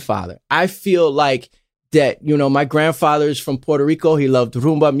grandfather. I feel like that, my grandfather is from Puerto Rico. He loved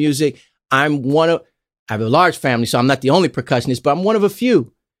rumba music. I have a large family, so I'm not the only percussionist, but I'm one of a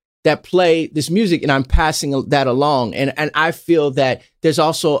few that play this music, and I'm passing that along. And I feel that there's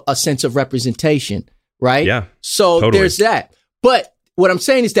also a sense of representation, right? Yeah. So totally. There's that. But what I'm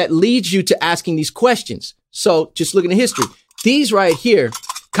saying is that leads you to asking these questions. So just looking at history, these right here,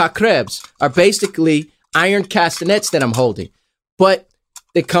 kakrebs, are basically iron castanets that I'm holding, but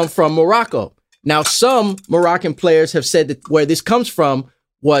they come from Morocco. Now, some Moroccan players have said that where this comes from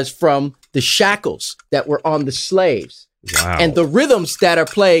was from the shackles that were on the slaves. Wow. And the rhythms that are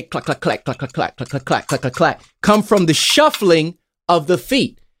played, clack, clack, clack, clack, clack, clack, clack, clack, clack, clack, clack, clack, come from the shuffling of the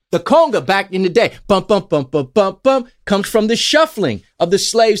feet. The conga back in the day, bump, bump, bump, bump, bump, bump, comes from the shuffling of the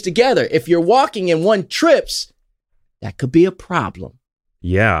slaves together. If you're walking and one trips, that could be a problem.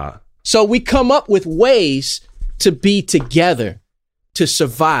 Yeah. So we come up with ways to be together, to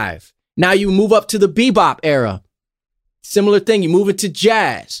survive. Now you move up to the bebop era. Similar thing. You move into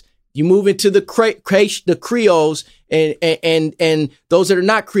jazz. You move into the Creoles and those that are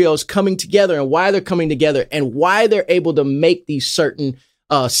not Creoles coming together, and why they're coming together and why they're able to make these certain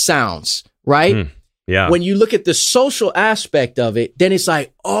sounds, right? Yeah. When you look at the social aspect of it, then it's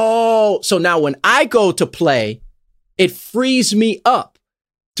like, oh, so now when I go to play, it frees me up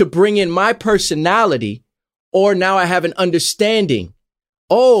to bring in my personality, or now I have an understanding.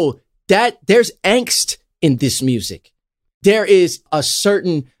 Oh, that there's angst in this music. There is a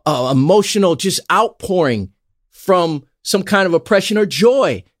certain emotional just outpouring from some kind of oppression or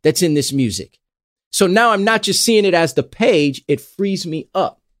joy that's in this music. So now I'm not just seeing it as the page, it frees me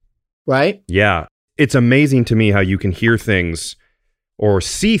up, right? Yeah. It's amazing to me how you can hear things or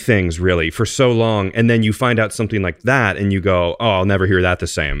see things really for so long, and then you find out something like that and you go, oh, I'll never hear that the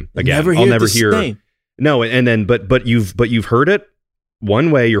same again. I'll never hear. Same. No, and then but you've heard it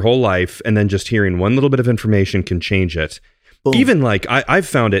one way your whole life, and then just hearing one little bit of information can change it. Boom. Even like I've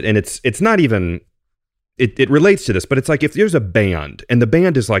found it, and it's not even it relates to this, but it's like if there's a band and the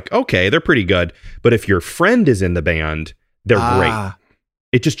band is like, okay, they're pretty good, but if your friend is in the band, they're great.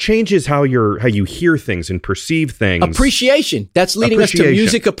 It just changes how you hear things and perceive things. Appreciation. That's leading us to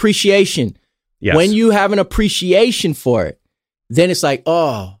music appreciation. Yes. When you have an appreciation for it, then it's like,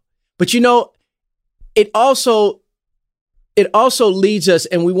 oh, but you know, it also leads us,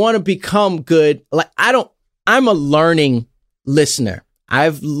 and we want to become good. Like I'm a learning listener.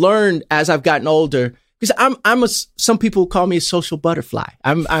 I've learned as I've gotten older, because some people call me a social butterfly.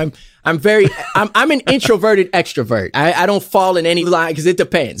 I'm an introverted extrovert. I don't fall in any line because it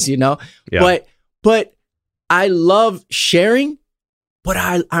depends, you know. Yeah. But I love sharing, but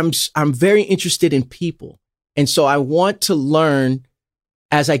I'm very interested in people, and so I want to learn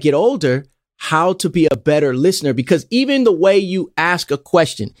as I get older how to be a better listener, because even the way you ask a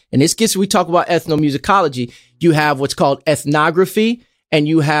question, and we talk about ethnomusicology, you have what's called ethnography, and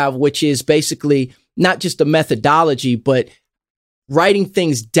you have, which is basically not just the methodology, but writing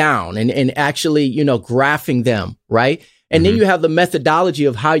things down and actually, you know, graphing them, right? And then you have the methodology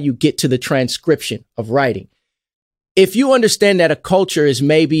of how you get to the transcription of writing. If you understand that a culture is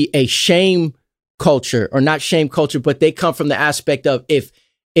maybe a shame culture, or not shame culture, but they come from the aspect of if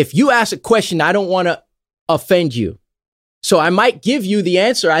you ask a question, I don't want to offend you, so I might give you the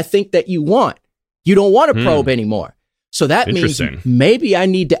answer I think that you want. You don't want to probe anymore. So that means maybe I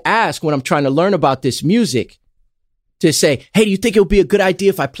need to ask when I'm trying to learn about this music to say, hey, do you think it would be a good idea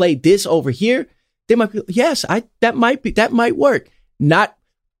if I played this over here? They might be, yes, that might work. Not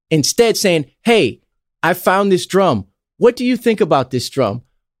instead saying, hey, I found this drum. What do you think about this drum?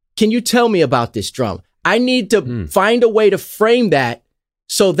 Can you tell me about this drum? I need to find a way to frame that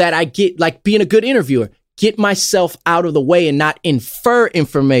so that I get, like being a good interviewer, get myself out of the way and not infer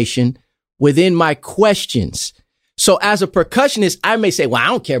information within my questions. So as a percussionist, I may say, well, I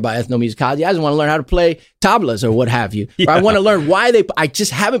don't care about ethnomusicology. I just want to learn how to play tablas or what have you. Yeah. Or I want to learn why I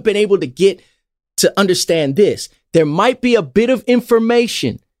just haven't been able to get to understand this. There might be a bit of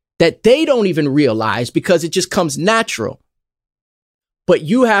information that they don't even realize because it just comes natural. But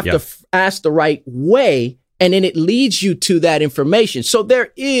you have to ask the right way, and then it leads you to that information. So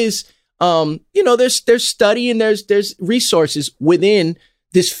there is, there's study and there's resources within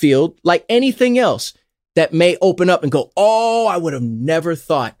this field, like anything else, that may open up and go, oh, I would have never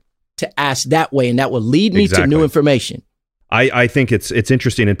thought to ask that way, and that will lead me to new information. I think it's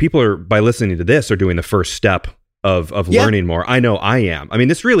interesting, and people are, by listening to this, are doing the first step of learning more. I know I am. I mean,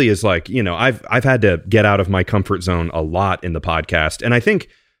 this really is like, you know, I've had to get out of my comfort zone a lot in the podcast, and I think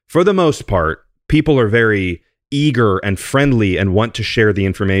for the most part, people are very eager and friendly and want to share the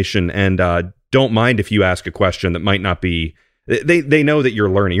information, and don't mind if you ask a question that might not be. They know that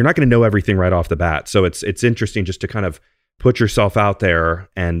you're learning. You're not going to know everything right off the bat. So it's interesting just to kind of put yourself out there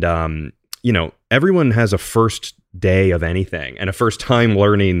and everyone has a first day of anything and a first time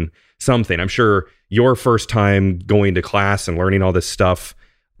learning something. I'm sure your first time going to class and learning all this stuff,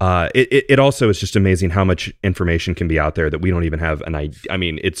 it also is just amazing how much information can be out there that we don't even have an idea. I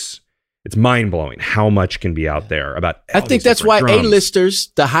mean, it's mind blowing how much can be out there about. I think that's why drums.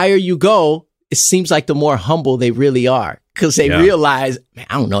 A-listers, the higher you go, it seems like the more humble they really are, because they realize, man,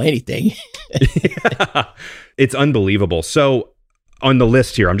 I don't know anything. Yeah. It's unbelievable. So on the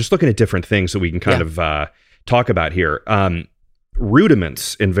list here, I'm just looking at different things that we can kind of talk about here.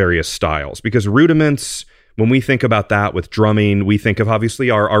 Rudiments in various styles, because rudiments, when we think about that with drumming, we think of obviously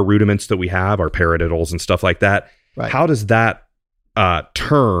our rudiments that we have, our paradiddles and stuff like that. Right. How does that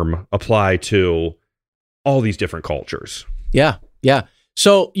term apply to all these different cultures? Yeah.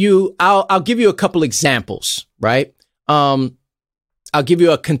 So I'll give you a couple examples, right? I'll give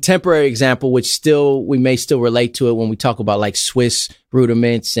you a contemporary example, which we may still relate to it when we talk about like Swiss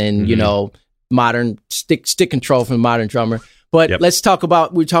rudiments and, modern stick control from the modern drummer. But let's talk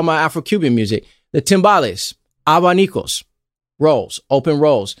about, we're talking about Afro-Cuban music, the timbales, abanicos, rolls, open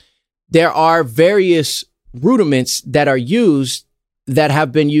rolls. There are various rudiments that are used that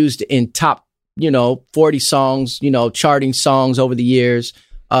have been used in top, 40 songs, charting songs over the years,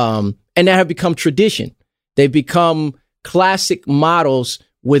 and that have become tradition. They've become classic models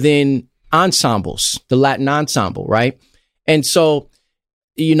within ensembles, the Latin ensemble, right? And so,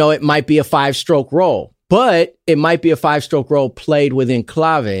 it might be a 5-stroke roll, but it might be a 5-stroke roll played within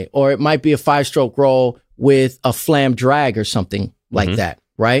clave, or it might be a 5-stroke roll with a flam drag or something like that,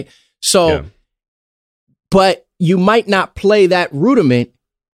 right? So, but you might not play that rudiment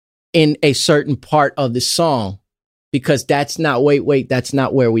in a certain part of the song because that's not, that's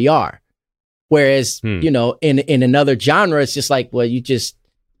not where we are. Whereas, in another genre, it's just like, well, you just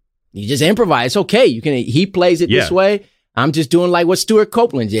improvise. Okay, he plays it this way. I'm just doing like what Stuart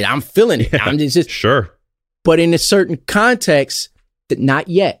Copeland did. I'm feeling it. I'm just sure. But in a certain context, not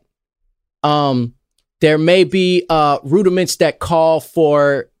yet. There may be rudiments that call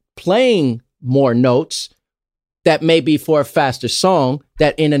for playing more notes that may be for a faster song,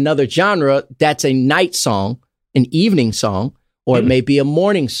 that in another genre, that's a night song, an evening song, or it may be a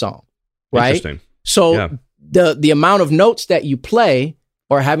morning song, right? Interesting. So the amount of notes that you play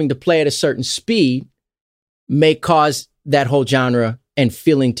or having to play at a certain speed may cause that whole genre and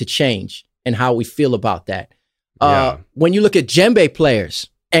feeling to change and how we feel about that. When you look at djembe players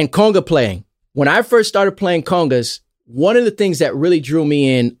and conga playing, when I first started playing congas, one of the things that really drew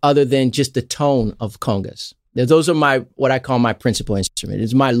me in, other than just the tone of congas, those are what I call my principal instrument.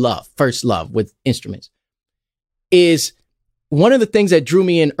 It's my first love with instruments, is one of the things that drew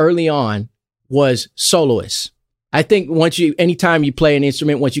me in early on was soloists. I think anytime you play an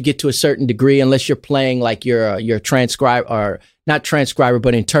instrument, once you get to a certain degree, unless you're playing like you're transcriber, or not transcriber,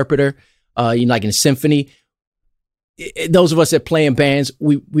 but interpreter, like in a symphony, those of us that play in bands,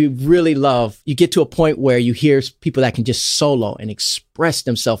 we really love, you get to a point where you hear people that can just solo and express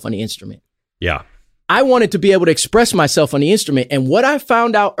themselves on the instrument. Yeah. I wanted to be able to express myself on the instrument. And what I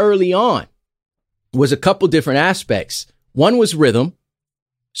found out early on was a couple different aspects. One was rhythm,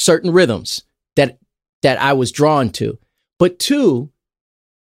 certain rhythms that I was drawn to. But two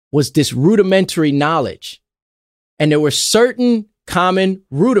was this rudimentary knowledge. And there were certain common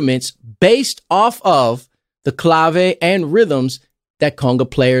rudiments based off of the clave and rhythms that conga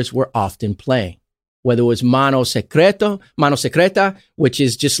players were often playing. Whether it was mano secreta, which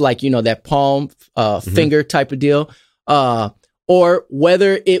is just like, that palm finger type of deal, or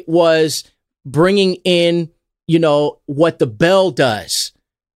whether it was bringing in, what the bell does,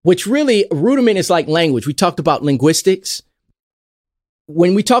 which really, rudiment is like language. We talked about linguistics.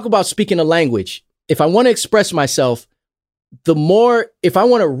 When we talk about speaking a language, if I want to express myself, if I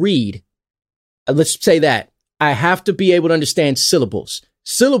want to read, let's say that, I have to be able to understand syllables.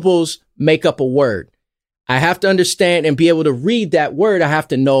 Syllables make up a word. I have to understand and be able to read that word. I have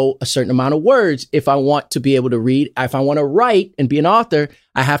to know a certain amount of words if I want to be able to read. If I want to write and be an author,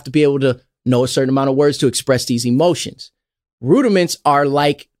 I have to be able to know a certain amount of words to express these emotions. Rudiments are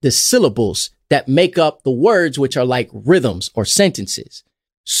like the syllables that make up the words, which are like rhythms or sentences.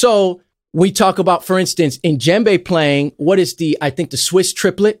 So we talk about, for instance, in djembe playing, what is the Swiss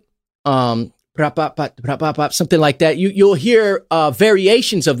triplet, something like that. You'll hear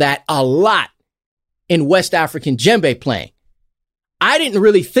variations of that a lot in West African djembe playing. I didn't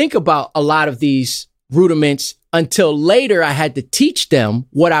really think about a lot of these rudiments until later. I had to teach them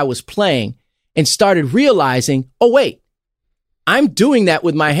what I was playing and started realizing, oh, wait, I'm doing that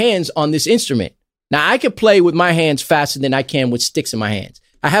with my hands on this instrument. Now, I can play with my hands faster than I can with sticks in my hands.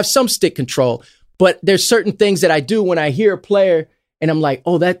 I have some stick control, but there's certain things that I do when I hear a player and I'm like,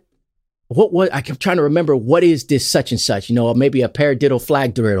 oh, I'm trying to remember, what is this such and such, maybe a paradiddle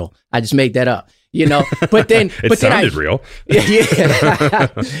flag diddle. I just made that up, but then, sounded real. Yeah.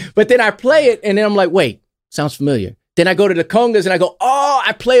 But then I play it and then I'm like, wait, sounds familiar. Then I go to the congas and I go, oh,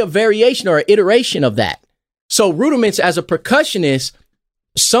 I play a variation or an iteration of that. So rudiments as a percussionist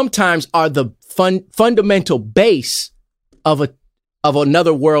sometimes are the fundamental base of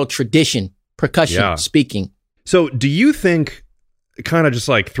another world tradition, percussion speaking. So do you think, kind of just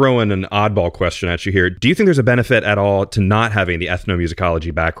like throwing an oddball question at you here, do you think there's a benefit at all to not having the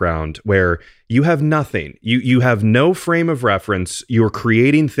ethnomusicology background where you have nothing, you have no frame of reference, you're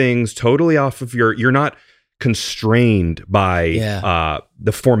creating things totally off of you're not constrained by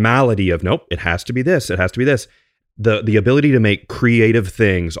the formality of, nope, it has to be this, it has to be this. The ability to make creative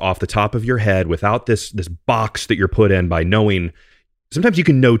things off the top of your head without this box that you're put in by knowing, sometimes you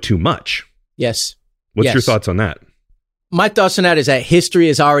can know too much. Yes. What's your thoughts on that? My thoughts on that is that history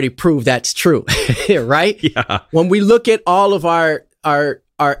has already proved that's true, right? Yeah. When we look at all of our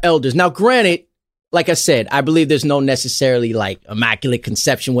elders, now granted, like I said, I believe there's no necessarily like immaculate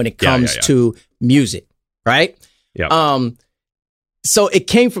conception when it comes to music, right? Yeah. So it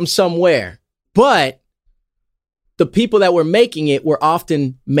came from somewhere, but the people that were making it were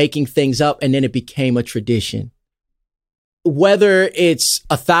often making things up, and then it became a tradition. Whether it's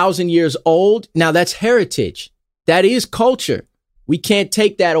 1,000 years old, now that's heritage. That is culture. We can't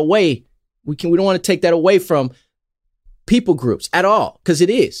take that away. We don't want to take that away from people groups at all, because it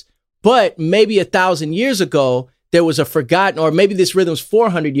is. But maybe 1,000 years ago, there was a forgotten, or maybe this rhythm's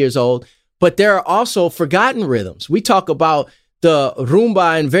 400 years old, but there are also forgotten rhythms. We talk about the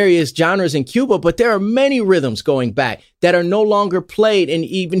rumba and various genres in Cuba, but there are many rhythms going back that are no longer played. And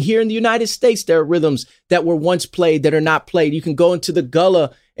even here in the United States, there are rhythms that were once played that are not played. You can go into the Gullah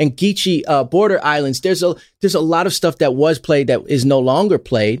and Geechee border islands. There's a lot of stuff that was played that is no longer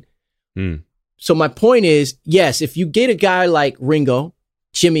played. So my point is, yes, if you get a guy like Ringo,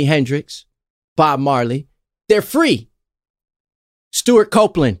 Jimi Hendrix, Bob Marley, they're free. Stuart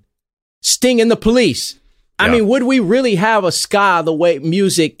Copeland, Sting and the Police. I mean, would we really have a ska the way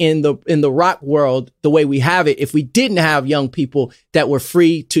music in the rock world the way we have it if we didn't have young people that were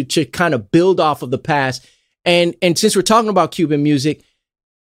free to kind of build off of the past? And since we're talking about Cuban music,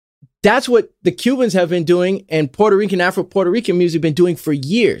 that's what the Cubans have been doing, and Puerto Rican, Afro-Puerto Rican music been doing for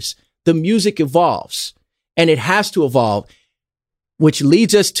years. The music evolves, and it has to evolve, which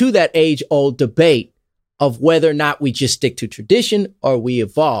leads us to that age-old debate of whether or not we just stick to tradition or we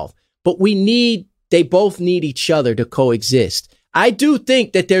evolve. But they both need each other to coexist. I do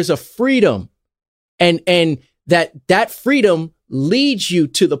think that there's a freedom, and that freedom leads you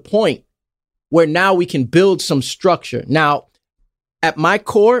to the point where now we can build some structure. Now, at my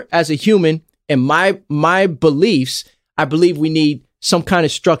core as a human and my beliefs, I believe we need some kind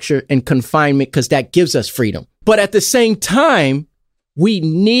of structure and confinement because that gives us freedom. But at the same time, we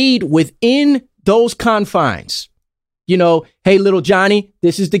need within those confines, hey, little Johnny,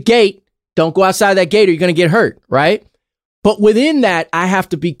 this is the gate. Don't go outside that gate or you're going to get hurt, right? But within that, I have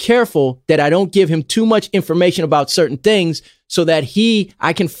to be careful that I don't give him too much information about certain things so that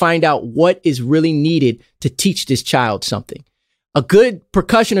I can find out what is really needed to teach this child something. A good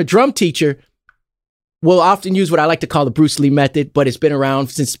percussion or drum teacher will often use what I like to call the Bruce Lee method, but it's been around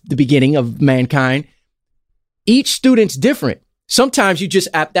since the beginning of mankind. Each student's different. Sometimes you just,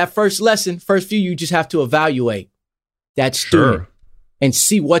 at that first lesson, first few, you just have to evaluate that student and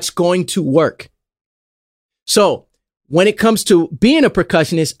see what's going to work. So when it comes to being a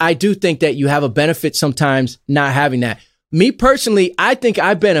percussionist, I do think that you have a benefit sometimes not having that. Me personally, I think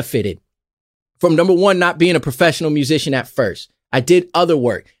I benefited from, number one, not being a professional musician at first. I did other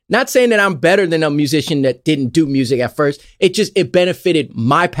work. Not saying that I'm better than a musician that didn't do music at first. It benefited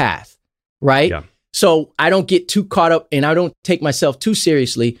my path, right? Yeah. So I don't get too caught up and I don't take myself too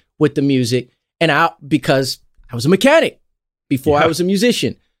seriously with the music, because I was a mechanic before I was a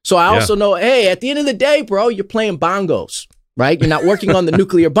musician. So I also know, hey, at the end of the day, bro, you're playing bongos, right? You're not working on the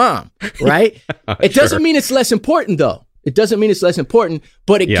nuclear bomb, right? It doesn't mean it's less important, though. It doesn't mean it's less important,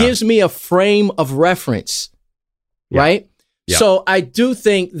 but it gives me a frame of reference, right? Yeah. So I do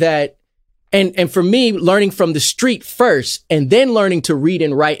think that, and for me, learning from the street first and then learning to read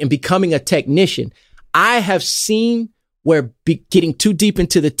and write and becoming a technician, I have seen where getting too deep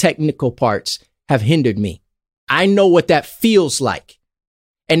into the technical parts have hindered me. I know what that feels like.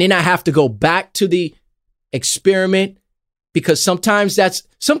 And then I have to go back to the experiment, because sometimes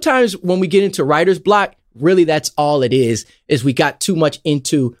when we get into writer's block, really that's all it is we got too much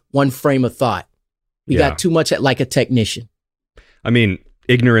into one frame of thought. We got too much like a technician. I mean,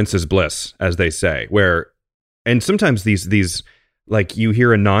 ignorance is bliss, as they say, and sometimes these like you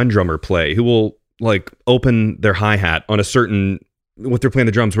hear a non-drummer play who will like open their hi-hat on a certain what they're playing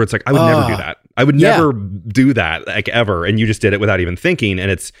the drums where it's like I would never do that. I would never do that like ever, and you just did it without even thinking,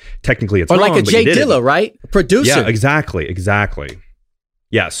 and it's technically it's or wrong, like a Jay Dilla, right? Producer. Yeah, exactly.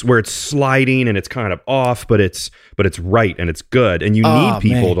 Yes, where it's sliding and it's kind of off, but it's right and it's good, and you need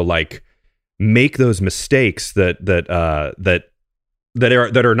people to like make those mistakes that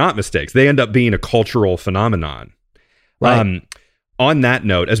are not mistakes. They end up being a cultural phenomenon. Right. On that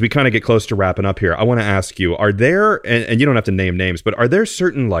note, as we kind of get close to wrapping up here, I want to ask you, are there, and you don't have to name names, but are there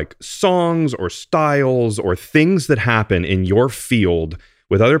certain like songs or styles or things that happen in your field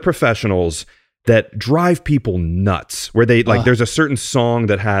with other professionals that drive people nuts, where they like, there's a certain song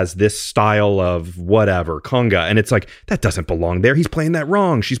that has this style of whatever, conga, and it's like, that doesn't belong there. He's playing that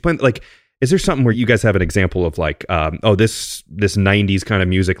wrong. She's playing like, is there something where you guys have an example of like, this 90s kind of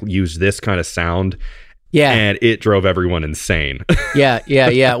music used this kind of sound? Yeah. And it drove everyone insane.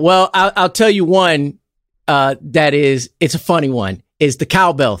 Yeah. Well, I'll tell you one it's a funny one, is the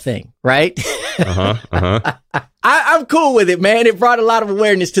cowbell thing, right? I'm cool with it, man. It brought a lot of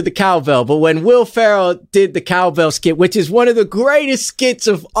awareness to the cowbell. But when Will Ferrell did the cowbell skit, which is one of the greatest skits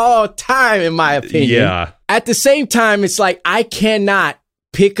of all time, in my opinion, at the same time, it's like, I cannot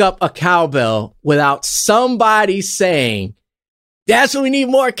pick up a cowbell without somebody saying, that's what we need,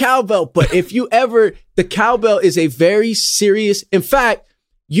 more cowbell. But if you ever, the cowbell is a very serious, in fact,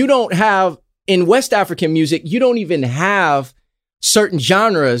 you don't have, in West African music, you don't even have certain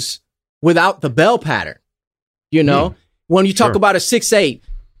genres without the bell pattern. You know, when you talk about a 6/8,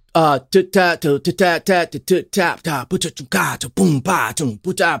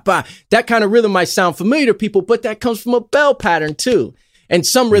 that kind of rhythm might sound familiar to people, but that comes from a bell pattern too. And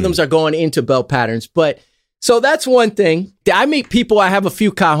some rhythms are going into bell patterns. But so that's one thing. I meet people, I have a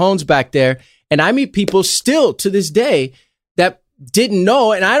few cajones back there, and I meet people still to this day that didn't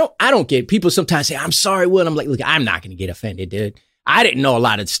know. And I don't get, people sometimes say, I'm sorry, Will. I'm like, look, I'm not going to get offended, dude. I didn't know a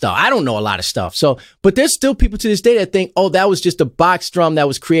lot of stuff. I don't know a lot of stuff. So, but there's still people to this day that think, oh, that was just a box drum that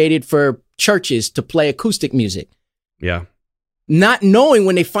was created for churches to play acoustic music. Yeah. Not knowing,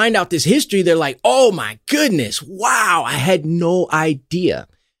 when they find out this history, they're like, oh my goodness, wow, I had no idea.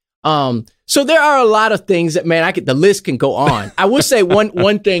 So there are a lot of things that, man, the list can go on. I will say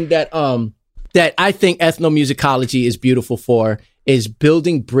one thing that I think ethnomusicology is beautiful for is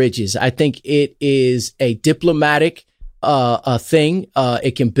building bridges. I think it is a diplomatic a thing.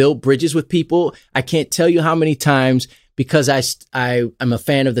 It can build bridges with people. I can't tell you how many times, because I'm a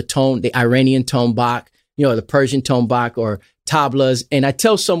fan of the Iranian tombak, the Persian tombak or tablas, and I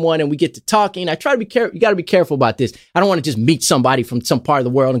tell someone and we get to talking. I try to be careful. You got to be careful about this. I don't want to just meet somebody from some part of the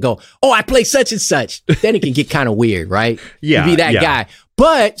world and go, oh, I play such and such. Then it can get kind of weird, right? Yeah, to be that guy.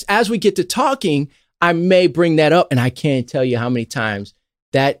 But as we get to talking, I may bring that up, and I can't tell you how many times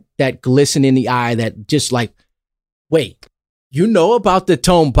that glisten in the eye, that just like, wait, you know about the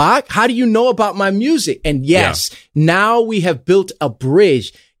tombak? How do you know about my music? And yes, now we have built a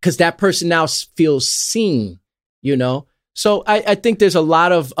bridge because that person now feels seen, So I think there's a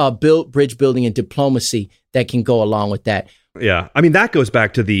lot of bridge building and diplomacy that can go along with that. Yeah. I mean, that goes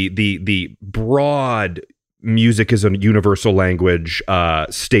back to the broad music is a universal language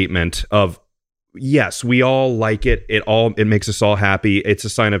statement of, yes, we all like it. It makes us all happy. It's a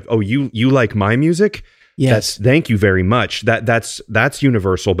sign of, oh, you like my music? Yes. Thank you very much. That's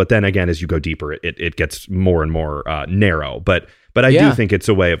universal. But then again, as you go deeper, it gets more and more narrow. But I do think it's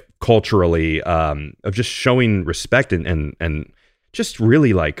a way of culturally of just showing respect and just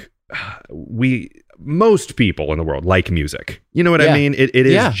really like most people in the world like music. You know what I mean? It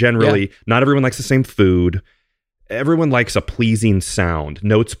is generally not everyone likes the same food. Everyone likes a pleasing sound.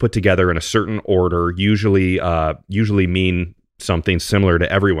 Notes put together in a certain order usually mean something similar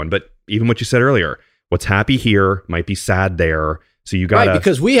to everyone. But even what you said earlier, what's happy here might be sad there. So you got right,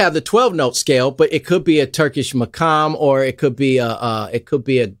 because we have the 12-note scale, but it could be a Turkish makam, or it could be a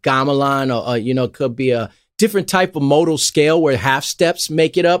gamelan, or it could be a different type of modal scale where half steps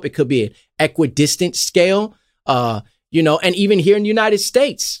make it up. It could be an equidistant scale, and even here in the United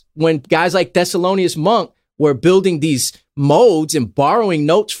States, when guys like Thelonious Monk were building these modes and borrowing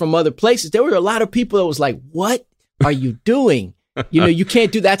notes from other places, there were a lot of people that was like, "What are you doing?" You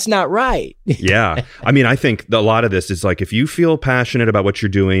can't do, that's not right. Yeah. I mean, I think a lot of this is like, if you feel passionate about what you're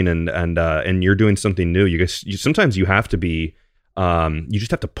doing and you're doing something new, you sometimes you have to be, you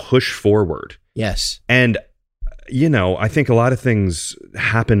just have to push forward. Yes. And, I think a lot of things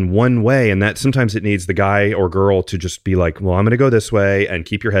happen one way, and that sometimes it needs the guy or girl to just be like, well, I'm going to go this way, and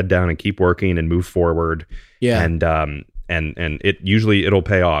keep your head down and keep working and move forward. Yeah. And it'll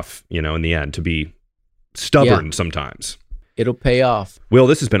pay off, in the end, to be stubborn sometimes. It'll pay off. Will,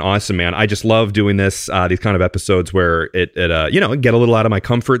 this has been awesome, man. I just love doing this, these kind of episodes where it get a little out of my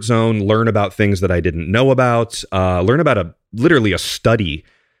comfort zone, learn about things that I didn't know about, learn about literally a study,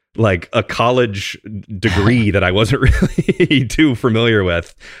 like a college degree that I wasn't really too familiar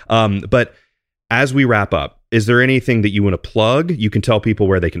with. But as we wrap up, is there anything that you want to plug? You can tell people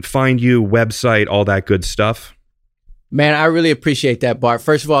where they can find you, website, all that good stuff. Man, I really appreciate that, Bart.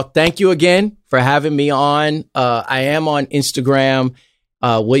 First of all, thank you again for having me on. I am on Instagram,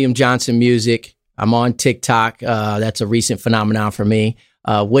 William Johnson Music. I'm on TikTok. That's a recent phenomenon for me.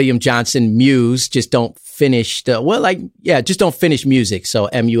 William Johnson Muse. Just don't finish just don't finish music. So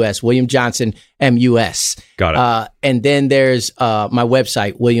M-U-S, William Johnson M-U-S. Got it. And then there's my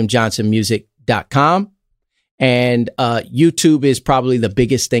website, williamjohnsonmusic.com. And YouTube is probably the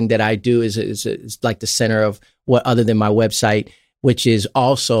biggest thing that I do, is like the center of what, other than my website, which is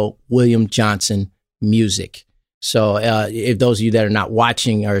also William Johnson Music. So if those of you that are not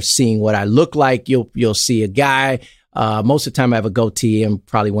watching or seeing what I look like, you'll see a guy. Most of the time I have a goatee and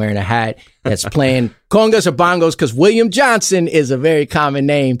probably wearing a hat that's playing congas or bongos, because William Johnson is a very common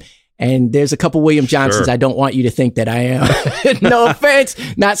name. And there's a couple William Johnsons. Sure. I don't want you to think that I am. No offense,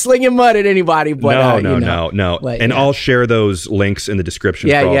 not slinging mud at anybody. But no. But, and I'll share those links in the description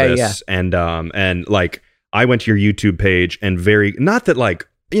for all this. Yeah. And like, I went to your YouTube page and not that like,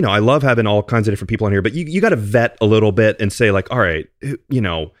 I love having all kinds of different people on here, but you got to vet a little bit and say like, all right,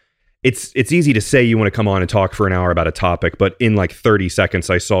 it's easy to say you want to come on and talk for an hour about a topic, but in like 30 seconds,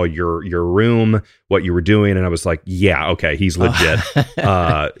 I saw your room, what you were doing, and I was like, yeah, okay, he's legit.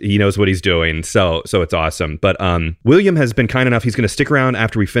 He knows what he's doing. So it's awesome. But William has been kind enough. He's going to stick around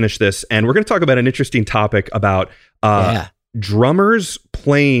after we finish this, and we're going to talk about an interesting topic about drummers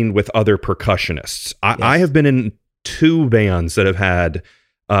playing with other percussionists. I have been in 2 bands that have had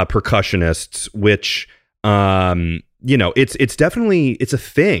percussionists, which it's definitely, it's a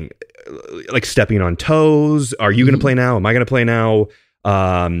thing, like stepping on toes. Are you going to play now? Am I going to play now?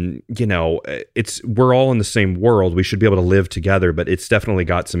 We're all in the same world. We should be able to live together, but it's definitely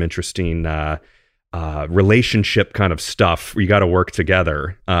got some interesting relationship kind of stuff where you got to work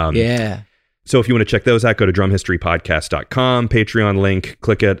together. So if you want to check those out, go to drumhistorypodcast.com, Patreon link,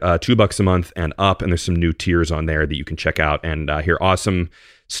 click it, $2 a month and up. And there's some new tiers on there that you can check out and hear awesome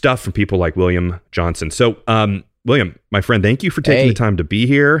stuff from people like William Johnson. So, William, my friend, thank you for taking the time to be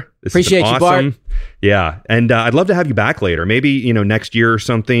here. This Appreciate has been awesome. You, Bart. Yeah. And I'd love to have you back later. Maybe, next year or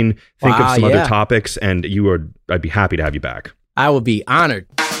something, think of some other topics, and I'd be happy to have you back. I would be honored.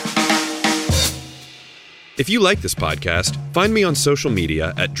 If you like this podcast, find me on social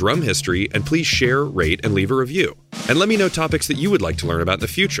media at Drum History, and please share, rate, and leave a review. And let me know topics that you would like to learn about in the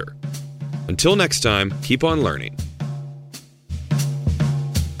future. Until next time, keep on learning.